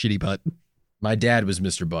personification of Shitty Butt. My dad was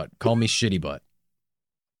Mr. Butt. Call me Shitty Butt.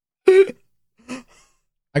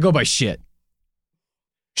 I go by shit.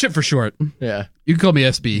 Shit for short. Yeah. You can call me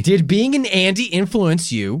SB. Did being an Andy influence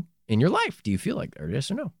you in your life? Do you feel like that? Yes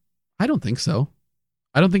or no? I don't think so.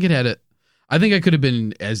 I don't think it had it. I think I could have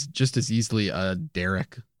been just as easily a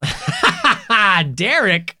Derek.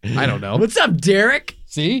 Derek? I don't know. What's up, Derek?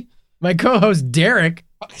 See? My co-host, Derek.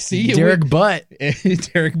 See? Derek Butt.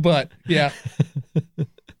 Derek Butt. Yeah.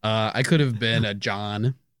 I could have been a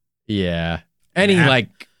John. Yeah. Any,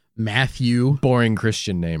 like... Matthew. Boring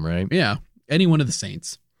Christian name, right? Yeah. Any one of the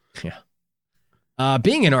saints. Yeah.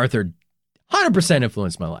 Being an Arthur 100%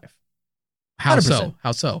 influenced my life. 100%. How so?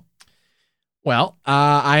 How so? Well,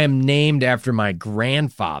 I am named after my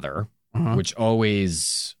grandfather, which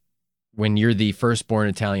always, when you're the firstborn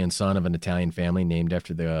Italian son of an Italian family named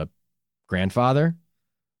after the grandfather,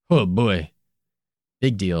 oh boy,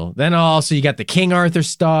 big deal. Then also you got the King Arthur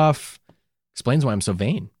stuff. Explains why I'm so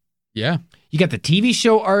vain. Yeah. You got the TV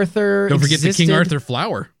show Arthur. Don't forget the King Arthur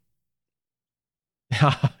flower.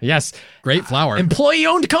 Yes. Great flower.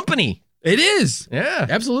 Employee-owned company. It is. Yeah.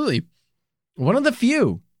 Absolutely. One of the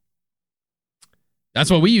few. That's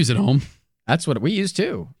what we use at home. That's what we use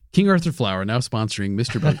too. King Arthur flower, now sponsoring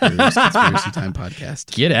Mr. Bunker's Conspiracy Time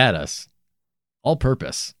podcast. Get at us. All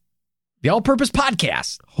purpose. The All-Purpose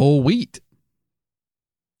Podcast. Whole wheat.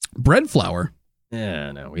 Bread flour.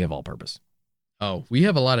 Yeah, no, we have all-purpose. Oh, we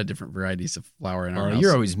have a lot of different varieties of flour in our house.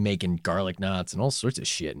 You're always making garlic knots and all sorts of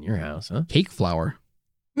shit in your house, huh? Cake flour.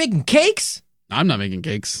 Making cakes? I'm not making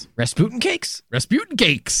cakes. Rasputin cakes? Rasputin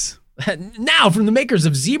cakes. Now, from the makers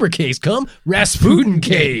of zebra cakes come Rasputin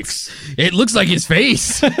cakes. It looks like his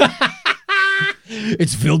face.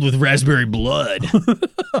 It's filled with raspberry blood.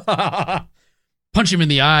 Punch him in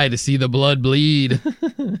the eye to see the blood bleed.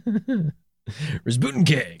 Rasputin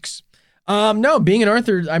cakes. No, being an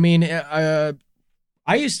Arthur, I mean, I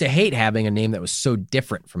used to hate having a name that was so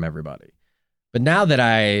different from everybody. But now that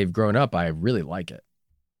I've grown up, I really like it.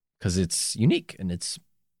 Because it's unique and it's,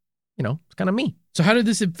 it's kind of me. So how did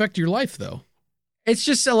this affect your life, though? It's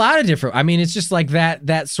just a lot of different, I mean, it's just like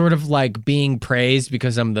that sort of like being praised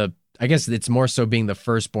because I guess it's more so being the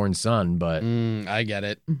firstborn son, but. I get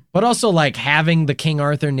it. But also like having the King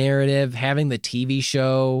Arthur narrative, having the TV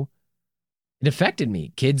show, it affected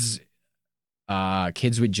me. Kids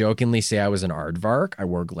would jokingly say I was an aardvark. I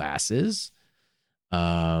wore glasses.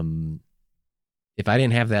 If I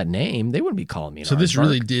didn't have that name, they wouldn't be calling me an So this aardvark.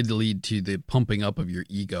 really did lead to the pumping up of your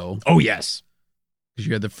ego. Oh, yes. Because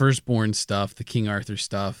you had the firstborn stuff, the King Arthur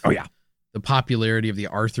stuff. Oh, yeah. The popularity of the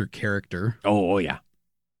Arthur character. Oh, yeah.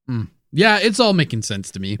 Yeah, it's all making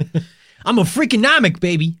sense to me. I'm a freakonomic,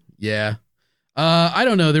 baby. Yeah. I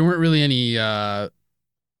don't know. There weren't really any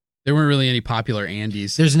popular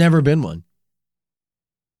Andys. There's never been one.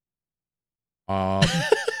 What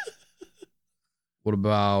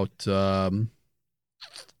about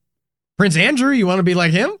Prince Andrew? You want to be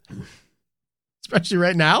like him? Especially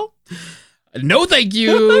right now? No, thank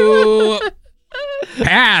you.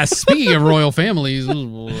 Pass. Speaking of royal families.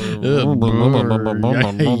 Yikes.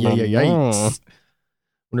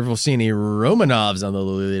 Wonder if we'll see any Romanovs on the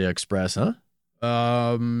Lolita Express, huh?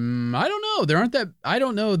 I don't know. There aren't that. I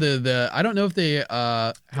don't know I don't know if they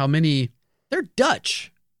how many. They're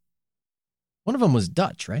Dutch. One of them was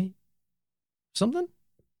Dutch, right? Something?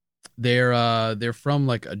 They're from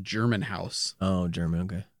like a German house. Oh, German.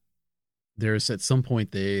 Okay. There's at some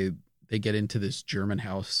point they get into this German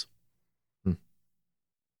house.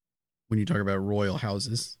 When you talk about royal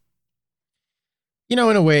houses. In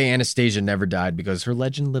a way, Anastasia never died because her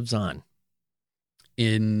legend lives on.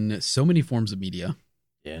 In so many forms of media.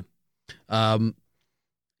 Yeah. Anna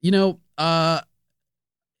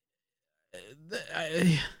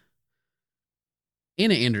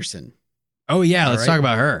Anderson. Oh, yeah. Let's talk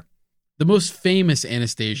about her. The most famous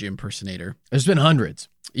Anastasia impersonator. There's been hundreds.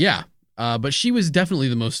 Yeah. But she was definitely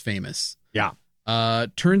the most famous. Yeah.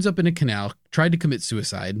 Turns up in a canal, tried to commit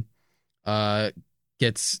suicide,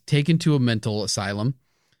 gets taken to a mental asylum.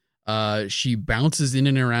 She bounces in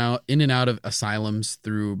and out of asylums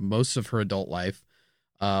through most of her adult life.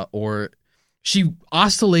 Or she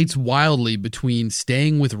oscillates wildly between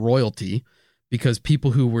staying with royalty because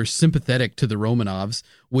people who were sympathetic to the Romanovs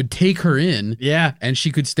would take her in. Yeah. And she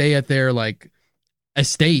could stay at their like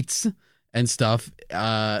estates and stuff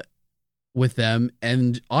with them,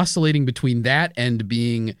 and oscillating between that and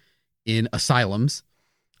being in asylums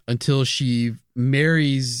until she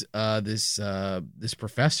marries this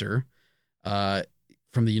professor from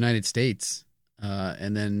the United States,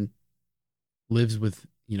 and then lives with,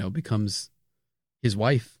 becomes his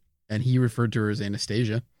wife, and he referred to her as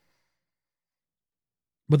Anastasia.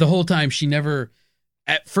 But the whole time she never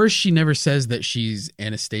says that she's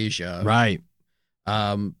Anastasia. Right.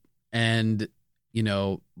 And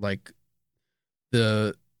like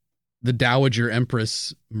the Dowager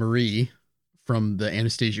Empress Marie from the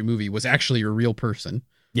Anastasia movie was actually a real person.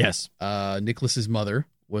 Yes. Nicholas's mother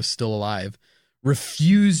was still alive,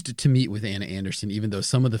 refused to meet with Anna Anderson, even though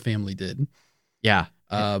some of the family did. Yeah.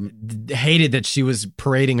 Hated that she was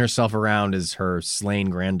parading herself around as her slain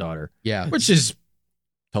granddaughter. Yeah. Which is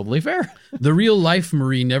totally fair. The real life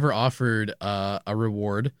Marie never offered a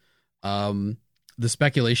reward. The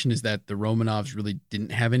speculation is that the Romanovs really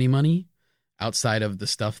didn't have any money outside of the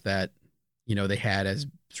stuff that, they had as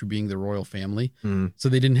through being the royal family. So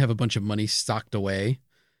they didn't have a bunch of money stocked away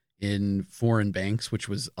in foreign banks, which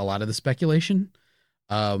was a lot of the speculation.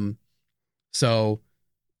 So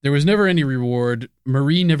there was never any reward.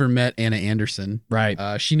 Marie never met Anna Anderson.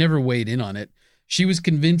 Right. She never weighed in on it. She was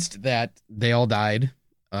convinced that they all died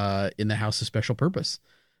in the House of Special Purpose,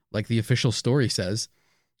 like the official story says.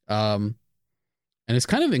 And it's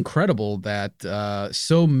kind of incredible that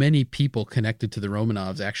so many people connected to the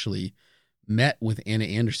Romanovs actually met with Anna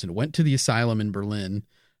Anderson, went to the asylum in Berlin.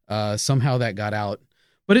 Somehow that got out.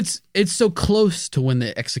 But it's so close to when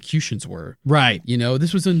the executions were. Right.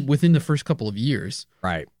 This was within the first couple of years.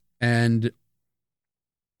 Right. And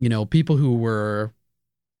people who were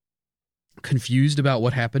confused about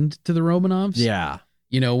what happened to the Romanovs. Yeah.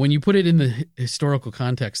 When you put it in the historical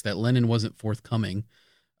context that Lenin wasn't forthcoming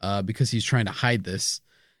because he's trying to hide this,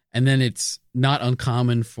 and then it's not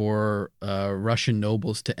uncommon for Russian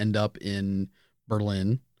nobles to end up in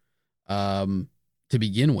Berlin to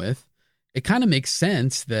begin with, it kind of makes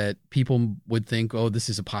sense that people would think, oh, this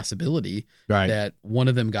is a possibility, right, that one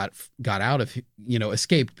of them got out of,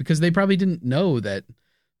 escaped, because they probably didn't know that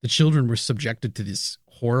the children were subjected to this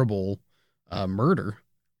horrible murder.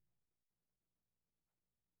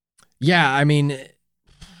 Yeah, I mean,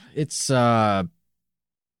 it's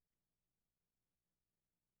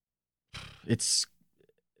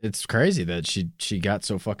crazy that she got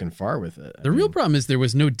so fucking far with it. The real problem is there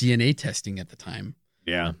was no DNA testing at the time.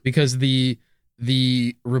 Yeah, because the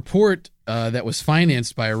report that was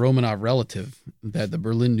financed by a Romanov relative that the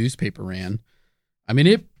Berlin newspaper ran, I mean,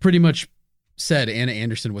 it pretty much said Anna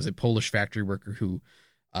Anderson was a Polish factory worker who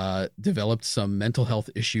developed some mental health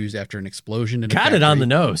issues after an explosion. Got it on the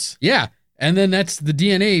nose. Yeah, and then the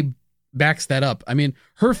DNA backs that up. I mean,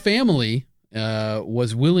 her family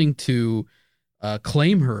was willing to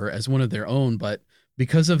claim her as one of their own, but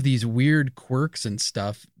because of these weird quirks and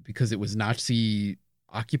stuff, because it was Nazi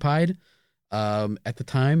occupied at the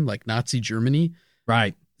time, like Nazi Germany,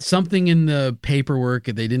 right? Something in the paperwork,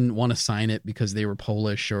 they didn't want to sign it because they were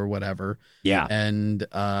Polish or whatever. Yeah, and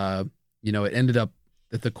it ended up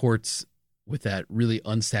at the courts with that really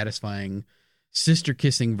unsatisfying sister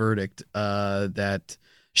kissing verdict that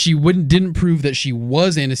she didn't prove that she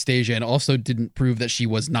was Anastasia, and also didn't prove that she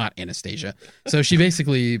was not Anastasia. So she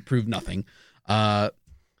basically proved nothing, and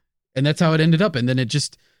that's how it ended up. And then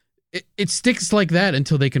it sticks like that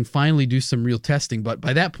until they can finally do some real testing. But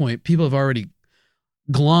by that point, people have already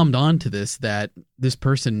glommed onto this, that this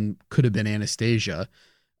person could have been Anastasia.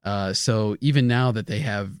 So even now that they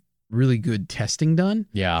have really good testing done,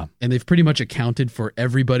 yeah, and they've pretty much accounted for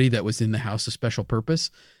everybody that was in the House of Special Purpose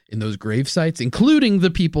in those grave sites, including the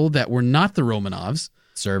people that were not the Romanovs,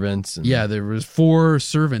 servants. Yeah, there was 4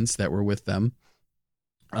 servants that were with them.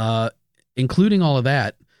 Including all of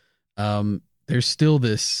that, there's still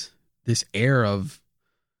this air of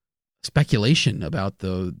speculation about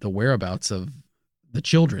the whereabouts of the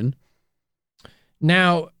children.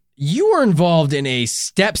 Now, you were involved in a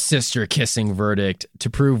stepsister kissing verdict to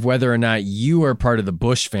prove whether or not you are part of the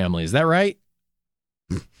Bush family. Is that right?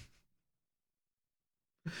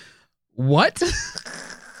 What?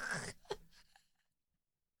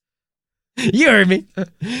 You heard me.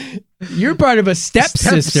 You're part of a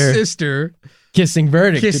stepsister kissing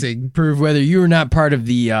verdict to prove whether you were not part of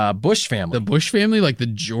the Bush family. The Bush family, like the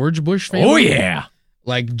George Bush family? Oh, yeah.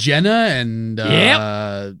 Like Jenna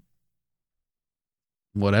and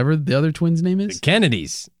whatever the other twins' name is? The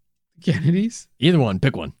Kennedys. Kennedys? Either one.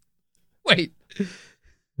 Pick one. Wait.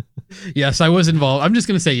 Yes, I was involved. I'm just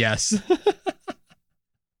going to say yes.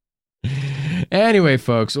 Anyway,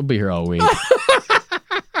 folks, we'll be here all week.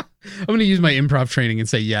 I'm going to use my improv training and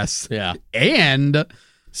say yes. Yeah. And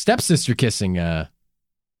stepsister kissing, not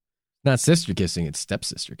sister kissing, it's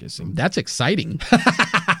stepsister kissing. That's exciting.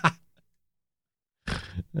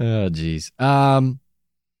 Oh, geez. I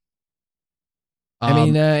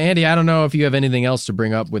mean, Andy, I don't know if you have anything else to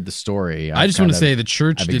bring up with the story. I just want to say the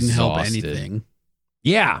church didn't help anything.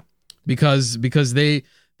 Yeah. Because they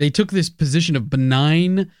took this position of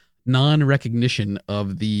benign non-recognition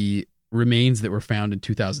of the remains that were found in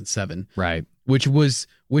 2007. Right. Which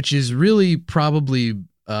is really probably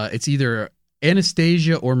it's either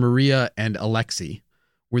Anastasia or Maria and Alexei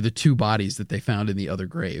were the 2 bodies that they found in the other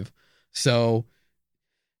grave. So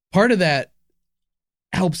part of that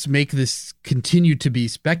helps make this continue to be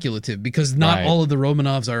speculative, because not all of the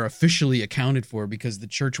Romanovs are officially accounted for, because the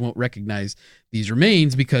church won't recognize these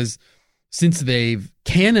remains, because since they've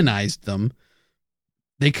canonized them,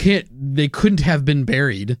 they couldn't have been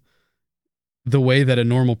buried the way that a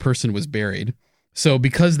normal person was buried. So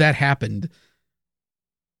because that happened,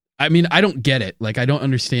 I mean, I don't get it. Like, I don't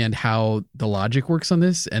understand how the logic works on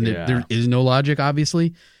this, and there is no logic,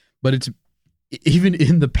 obviously, but it's even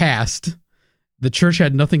in the past, the church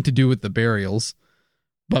had nothing to do with the burials,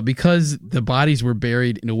 but because the bodies were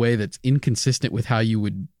buried in a way that's inconsistent with how you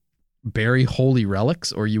would bury holy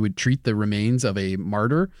relics, or you would treat the remains of a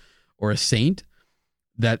martyr or a saint,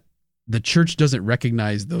 that the church doesn't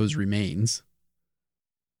recognize those remains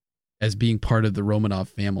as being part of the Romanov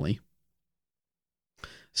family.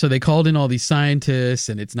 So they called in all these scientists,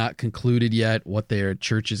 and it's not concluded yet what their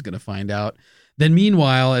church is going to find out. Then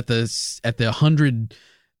meanwhile, at the 100,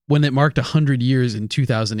 when it marked 100 years in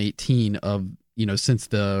 2018 of since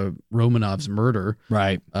the Romanovs' murder,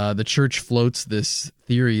 Right. the church floats this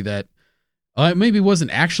theory that it maybe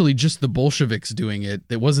wasn't actually just the Bolsheviks doing it.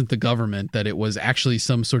 It wasn't the government, that it was actually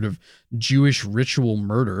some sort of Jewish ritual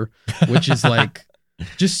murder, which is like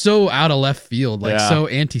just so out of left field, like so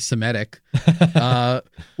anti-Semitic,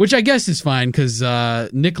 which I guess is fine because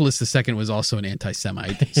Nicholas II was also an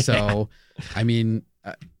anti-Semite. So, I mean,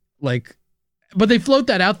 but they float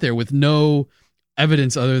that out there with no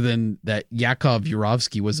evidence other than that Yakov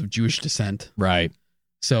Yurovsky was of Jewish descent. Right.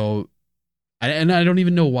 So, and I don't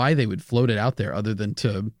even know why they would float it out there other than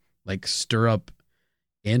to like stir up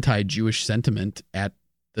anti-Jewish sentiment at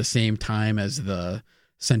the same time as the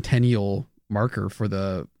centennial marker for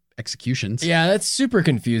the executions. Yeah, that's super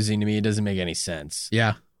confusing to me. It doesn't make any sense.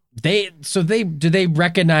 Yeah. Do they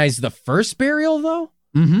recognize the first burial though?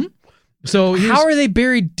 Mm-hmm. So how are they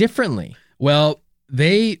buried differently? Well,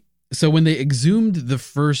 when they exhumed the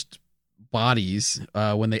first bodies,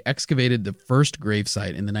 when they excavated the first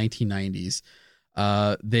gravesite in the 1990s,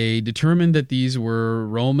 they determined that these were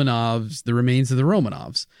Romanovs, the remains of the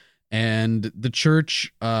Romanovs. And the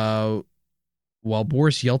church, while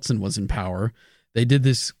Boris Yeltsin was in power, they did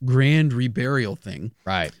this grand reburial thing.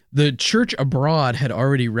 Right. The church abroad had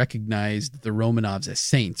already recognized the Romanovs as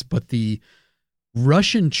saints, but the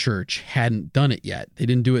Russian church hadn't done it yet. They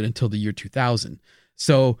didn't do it until the year 2000.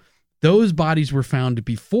 So those bodies were found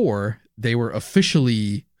before they were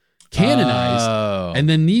officially canonized. Oh. And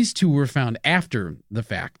then these two were found after the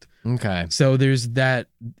fact. Okay. So there's that.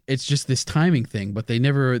 It's just this timing thing, but they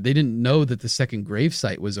didn't know that the second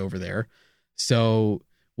gravesite was over there. So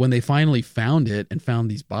when they finally found it and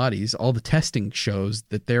found these bodies, all the testing shows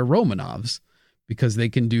that they're Romanovs because they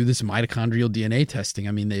can do this mitochondrial DNA testing.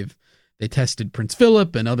 I mean, they tested Prince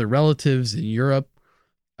Philip and other relatives in Europe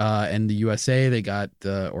and the USA. They got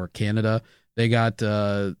or Canada. They got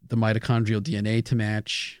the mitochondrial DNA to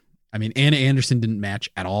match. I mean, Anna Anderson didn't match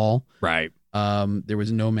at all. Right. There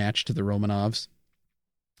was no match to the Romanovs.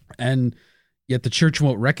 And yet the church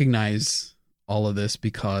won't recognize all of this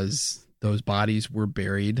because those bodies were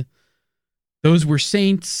buried. Those were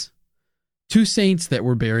saints, two saints that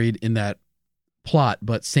were buried in that plot,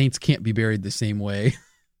 but saints can't be buried the same way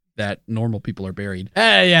that normal people are buried.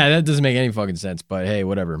 Yeah, that doesn't make any fucking sense, but hey,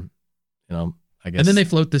 whatever. I guess. And then they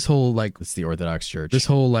float this whole it's the Orthodox Church. This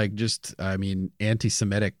whole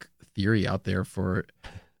anti-Semitic theory out there for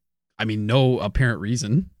no apparent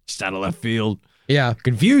reason. Just out of left field. Yeah.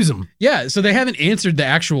 Confuse them. Yeah. So they haven't answered the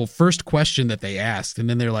actual first question that they asked. And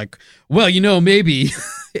then they're like, well, maybe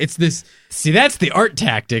it's this. See, that's the art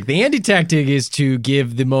tactic. The anti-tactic is to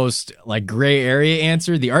give the most gray area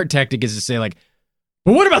answer. The art tactic is to say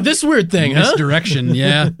but what about this weird thing, huh? Misdirection.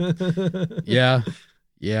 Yeah. Yeah.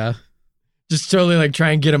 Yeah. Just totally try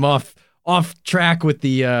and get them off track with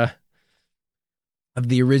the of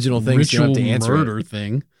the original things ritual you have to answer murder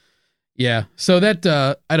thing. Yeah. So that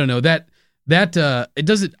I don't know that it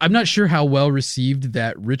doesn't. I'm not sure how well received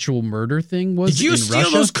that ritual murder thing was. Did you in steal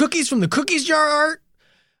Russia. those cookies from the cookies jar art?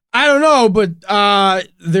 I don't know, but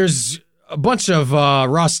there's a bunch of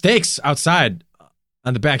raw steaks outside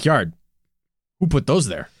on the backyard. Who put those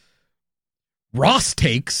there? Ross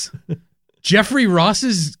takes. Jeffrey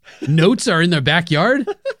Ross's notes are in their backyard.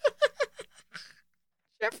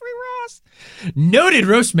 Jeffrey Ross. Noted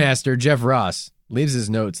roast master Jeff Ross leaves his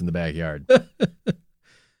notes in the backyard.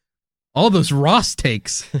 All those Ross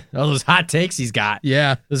takes. All those hot takes he's got.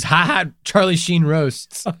 Yeah. Those hot Charlie Sheen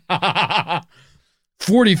roasts.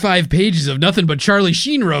 45 pages of nothing but Charlie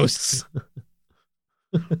Sheen roasts.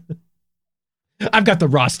 I've got the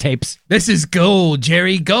Ross tapes. This is gold,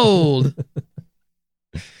 Jerry, gold.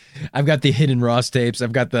 I've got the hidden Ross tapes.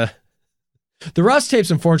 I've got the Ross tapes.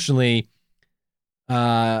 Unfortunately,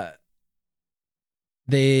 they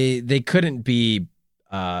couldn't be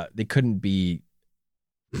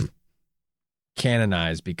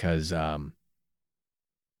canonized because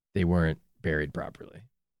they weren't buried properly.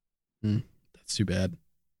 That's too bad.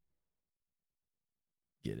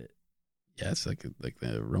 Get it? Yeah, it's like the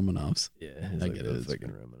Romanovs. Yeah, I get it. It's fucking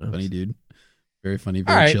Romanovs. Funny dude. Very funny.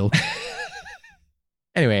 Very chill.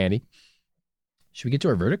 Anyway, Andy, should we get to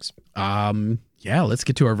our verdicts? Yeah, let's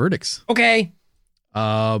get to our verdicts. Okay.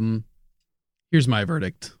 Here's my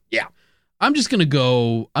verdict. Yeah. I'm gonna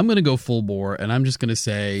go full bore, and I'm just gonna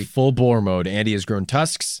say full bore mode. Andy has grown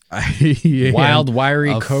tusks. Wild,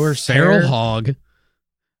 wiry, corsair feral hog.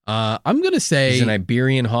 I'm gonna say he's an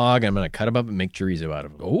Iberian hog. I'm gonna cut him up and make chorizo out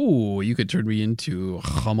of him. Oh, you could turn me into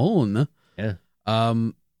jamon. Yeah.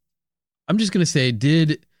 I'm just gonna say,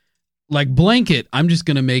 blanket. I'm just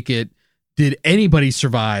gonna make it. Did anybody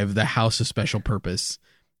survive the House of Special Purpose?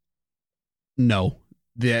 No.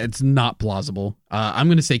 it's not plausible. I'm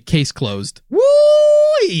going to say case closed. Woo!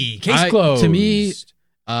 Case closed. To me,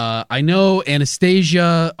 I know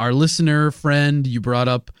Anastasia, our listener friend, you brought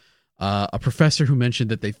up a professor who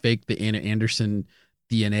mentioned that they faked the Anna Anderson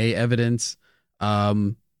DNA evidence.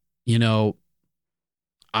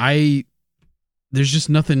 There's just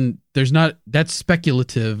nothing. That's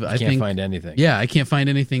speculative. I can't find anything. Yeah, I can't find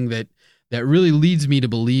anything that really leads me to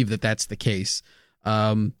believe that that's the case.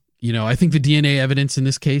 I think the DNA evidence in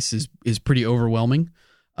this case is pretty overwhelming.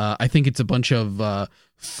 I think it's a bunch of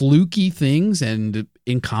fluky things and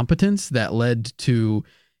incompetence that led to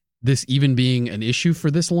this even being an issue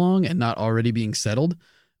for this long and not already being settled.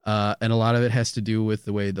 And a lot of it has to do with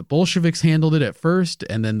the way the Bolsheviks handled it at first,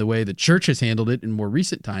 and then the way the church has handled it in more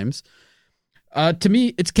recent times. To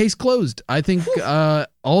me, it's case closed. I think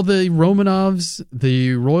all the Romanovs,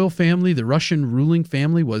 the royal family, the Russian ruling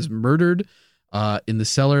family, was murdered in the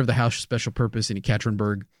cellar of the House of Special Purpose in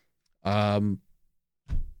Ekaterinburg.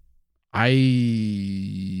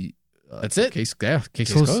 That's it. Case closed.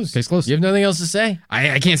 Case closed. You have nothing else to say?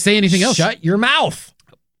 I can't say anything else. Shut your mouth.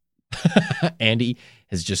 Andy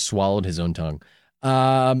has just swallowed his own tongue.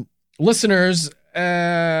 Listeners,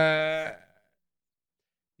 the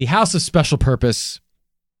House of Special Purpose,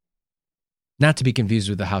 not to be confused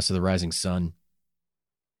with the House of the Rising Sun.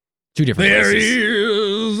 Two different places. There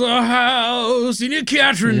is a house in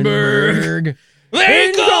Ekaterinburg.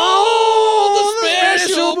 They call the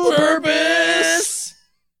Special Purpose.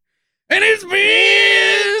 And it's been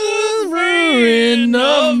the ruin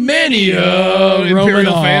of many a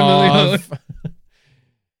imperial family.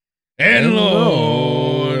 And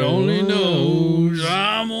Lord only knows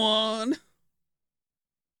I'm one.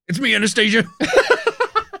 It's me, Anastasia.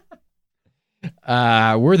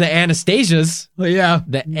 We're the Anastasias. Well, yeah.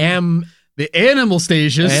 The Animal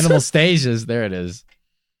Stasias. Animal Stasias. There it is.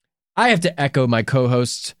 I have to echo my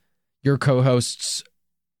co-hosts, your co-hosts'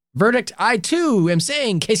 verdict. I, too, am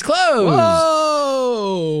saying case closed.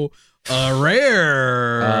 Whoa! A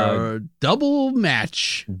rare double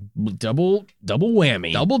match. Double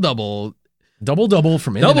whammy. Double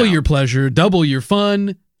from In-N-Out. Double your pleasure. Double your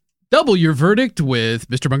fun. Double your verdict with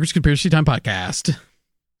Mr. Bunker's Conspiracy Time Podcast.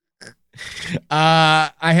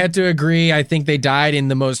 I had to agree. I think they died in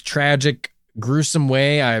the most tragic, gruesome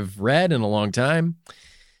way I've read in a long time.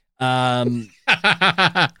 I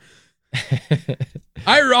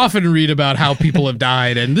often read about how people have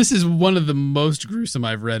died, and this is one of the most gruesome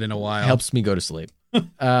I've read in a while. Helps me go to sleep.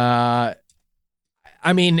 I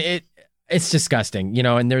mean, it's disgusting,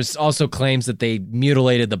 and there's also claims that they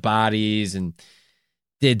mutilated the bodies and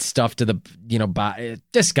did stuff to the, body.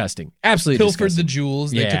 Disgusting. Absolutely Pilfered disgusting. the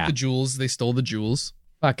jewels. They took the jewels. They stole the jewels.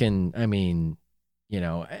 Fucking,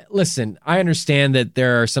 listen, I understand that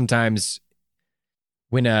there are sometimes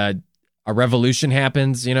when a revolution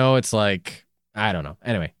happens, it's like, I don't know.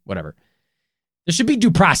 Anyway, whatever. There should be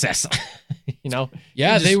due process.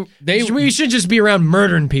 Yeah, we should just be around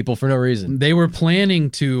murdering people for no reason. They were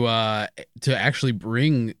planning to actually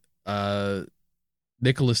bring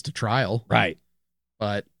Nicholas to trial, right?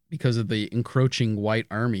 But because of the encroaching white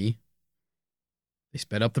army, they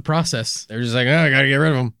sped up the process. They're just like, I gotta get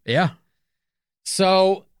rid of him. Yeah.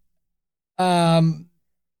 So,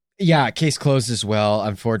 case closed as well.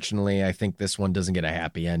 Unfortunately, I think this one doesn't get a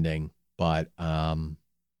happy ending, but her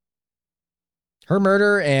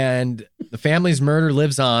murder and the family's murder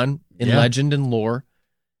lives on in legend and lore.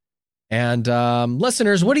 And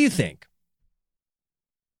listeners, what do you think?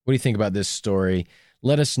 What do you think about this story?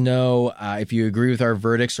 Let us know if you agree with our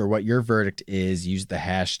verdicts or what your verdict is. Use the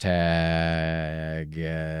hashtag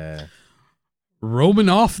Roaming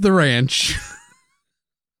off the ranch.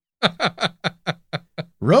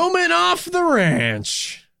 Roaming off the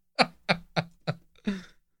ranch.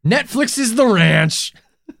 Netflix is The Ranch.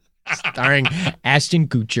 Starring Ashton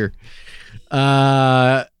Kutcher.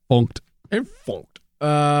 Funked. And funked.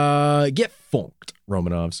 Get funked,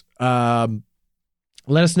 Romanovs.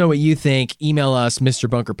 Let us know what you think. Email us,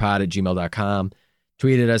 MrBunkerPod@gmail.com.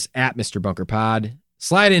 Tweet at us at MrBunkerPod.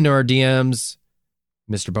 Slide into our DMs,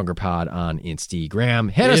 MrBunkerPod on Instagram.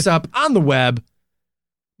 Hit us up on the web,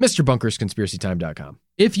 MrBunkersConspiracyTime.com.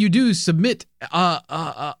 If you do submit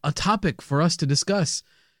a topic for us to discuss,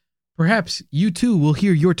 perhaps you too will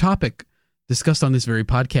hear your topic discussed on this very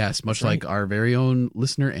podcast, much like our very own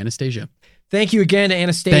listener, Anastasia. Thank you again to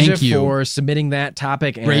Anastasia for submitting that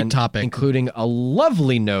topic. Great topic. Including a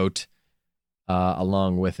lovely note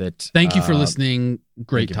along with it. Thank you for listening.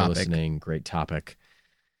 Great topic. Great topic.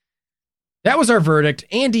 That was our verdict.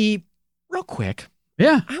 Andy, real quick.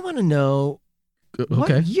 Yeah. I want to know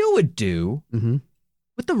what you would do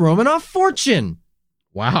with the Romanov fortune.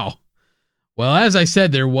 Wow. Well, as I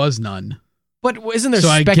said, there was none. But isn't there So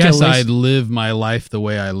I speculation? guess I'd live my life the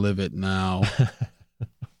way I live it now.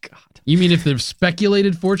 God. You mean if the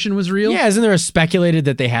speculated fortune was real? Yeah, isn't there a speculated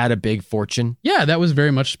that they had a big fortune? Yeah, that was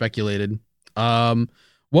very much speculated.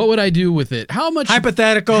 What would I do with it? How much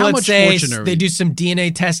Hypothetical, how let's much say fortune are they we- do some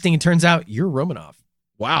DNA testing and turns out you're Romanov.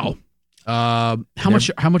 Wow. How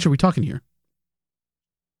much are we talking here?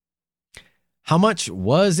 How much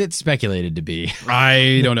was it speculated to be?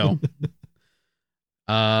 I don't know.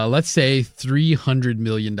 Let's say $300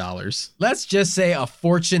 million. Let's just say a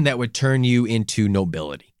fortune that would turn you into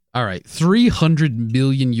nobility. All right, $300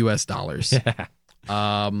 million US dollars.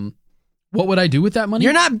 What would I do with that money?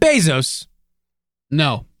 You're not Bezos.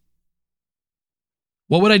 No.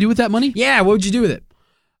 What would I do with that money? Yeah, what would you do with it?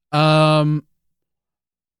 I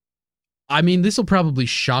mean, this will probably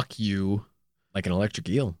shock you, Like an electric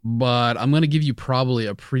eel. but I'm going to give you probably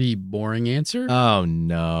a pretty boring answer. Oh,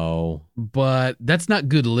 no. But that's not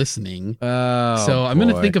good listening. Oh, So I'm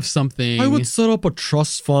going to think of something. I would set up a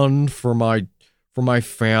trust fund for my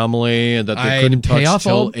family, and that they I'd couldn't pay touch off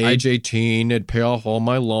till all- age 18. I'd pay off all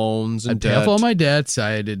my loans and I'd pay off debt. all my debts.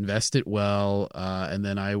 I'd invest it well, and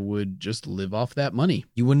then I would just live off that money.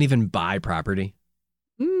 You wouldn't even buy property.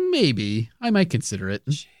 Maybe I might consider it.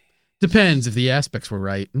 Depends if the aspects were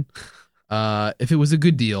right. If it was a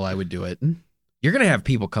good deal, I would do it. You're going to have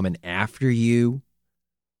people coming after you.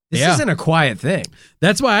 This Yeah. isn't a quiet thing.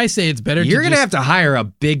 That's why I say it's better. You're to going to just- have to hire a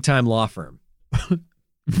big-time law firm.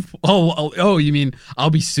 Oh, you mean I'll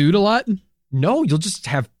be sued a lot? No, you'll just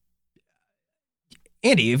have...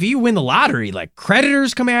 Andy, if you win the lottery, like,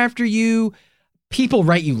 creditors come after you, people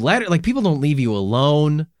write you letters, like, people don't leave you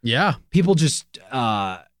alone. Yeah. People just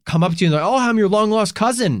come up to you and they're like, oh, I'm your long-lost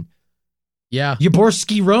cousin, Yeah.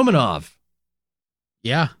 Yaborsky Romanov.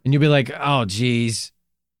 Yeah. And you'll be like, oh, geez,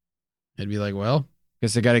 I'd be like, well,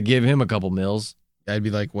 guess I got to give him a couple mils. I'd be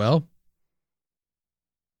like, well,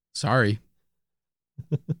 sorry.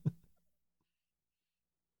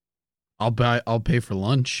 I'll pay for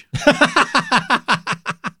lunch.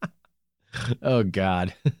 Oh,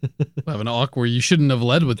 God. I have an awkward. You shouldn't have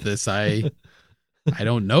led with this. I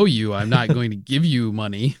don't know you. I'm not going to give you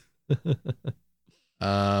money.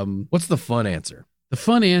 What's the fun answer? The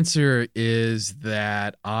fun answer is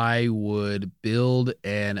that I would build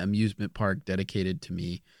an amusement park dedicated to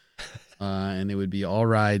me, and it would be all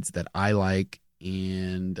rides that I like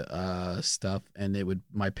and stuff, and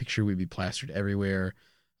my picture would be plastered everywhere.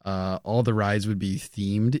 All the rides would be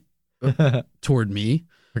themed toward me.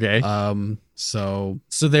 Okay. So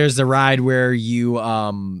there's a ride where you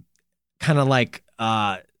kind of like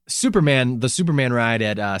Superman, the Superman ride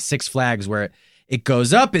at Six Flags, where it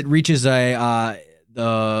goes up, it reaches the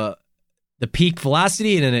peak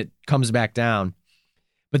velocity, and then it comes back down.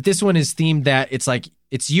 But this one is themed that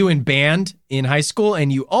it's you in band in high school,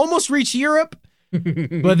 and you almost reach Europe,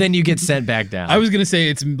 but then you get sent back down. I was gonna say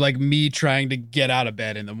it's like me trying to get out of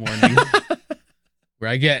bed in the morning.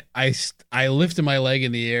 Where I lift my leg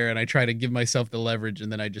in the air and I try to give myself the leverage,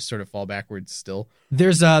 and then I just sort of fall backwards still.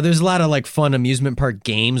 There's a lot of like fun amusement park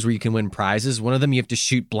games where you can win prizes. One of them, you have to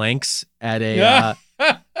shoot blanks at at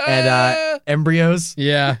embryos.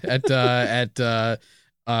 Yeah, at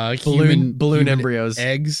balloon embryos,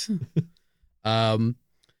 eggs.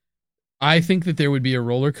 I think that there would be a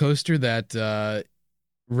roller coaster that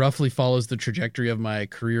roughly follows the trajectory of my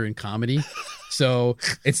career in comedy. So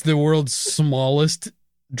it's the world's smallest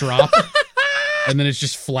drop, and then it's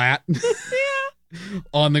just flat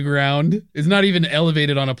on the ground. It's not even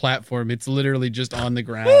elevated on a platform. It's literally just on the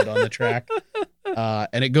ground on the track,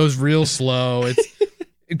 and it goes real slow. It's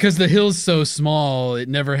because the hill's so small. It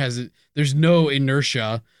never has. There's no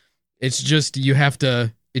inertia. It's just you have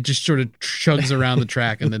to. It just sort of chugs around the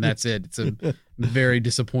track, and then that's it. It's a very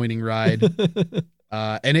disappointing ride.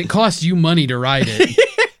 And it costs you money to ride it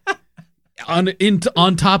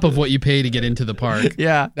on top of what you pay to get into the park.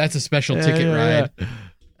 Yeah, that's a special ticket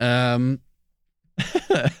ride.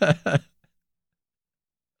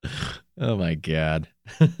 Oh my God,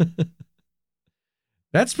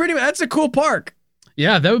 that's a cool park.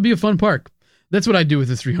 Yeah, that would be a fun park. That's what I'd do with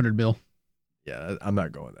the 300 mil. Yeah, I'm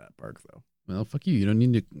not going to that park though. Well, fuck you. You don't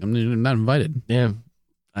need to. I'm not invited. Yeah,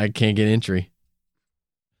 I can't get entry.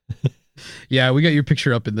 Yeah, we got your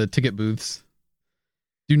picture up in the ticket booths.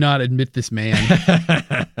 Do not admit this man.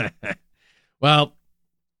 Well,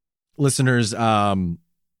 listeners, Andy,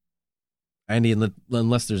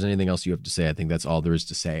 unless there's anything else you have to say, I think that's all there is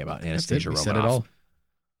to say about Anastasia Romanoff. Said it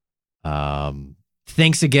all.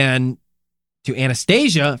 Thanks again to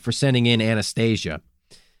Anastasia for sending in Anastasia.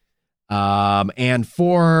 And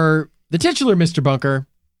for the titular Mr. Bunker,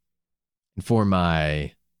 and for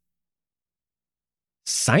my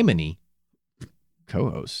simony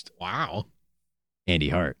co-host, Wow. Andy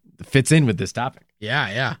Hart. Fits in with this topic.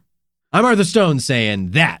 Yeah. I'm Arthur Stone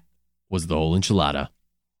saying that was the whole enchilada.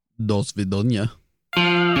 Dos Vidonia.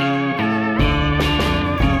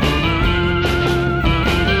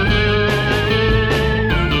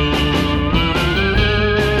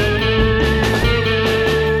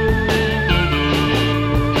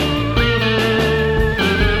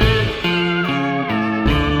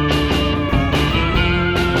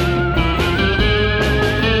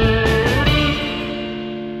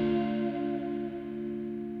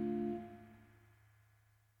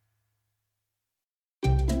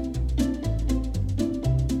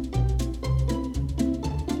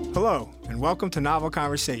 Hello, and welcome to Novel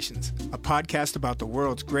Conversations, a podcast about the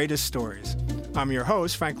world's greatest stories. I'm your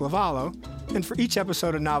host, Frank Lavallo, and for each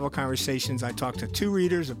episode of Novel Conversations, I talk to two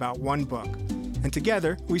readers about one book. And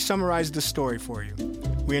together, we summarize the story for you.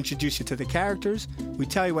 We introduce you to the characters, we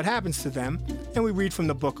tell you what happens to them, and we read from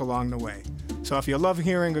the book along the way. So if you love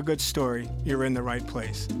hearing a good story, you're in the right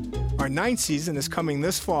place. Our 9th season is coming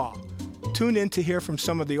this fall. Tune in to hear from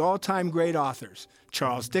some of the all-time great authors,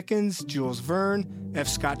 Charles Dickens, Jules Verne, F.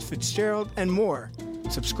 Scott Fitzgerald, and more.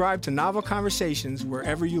 Subscribe to Novel Conversations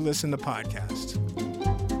wherever you listen to podcasts.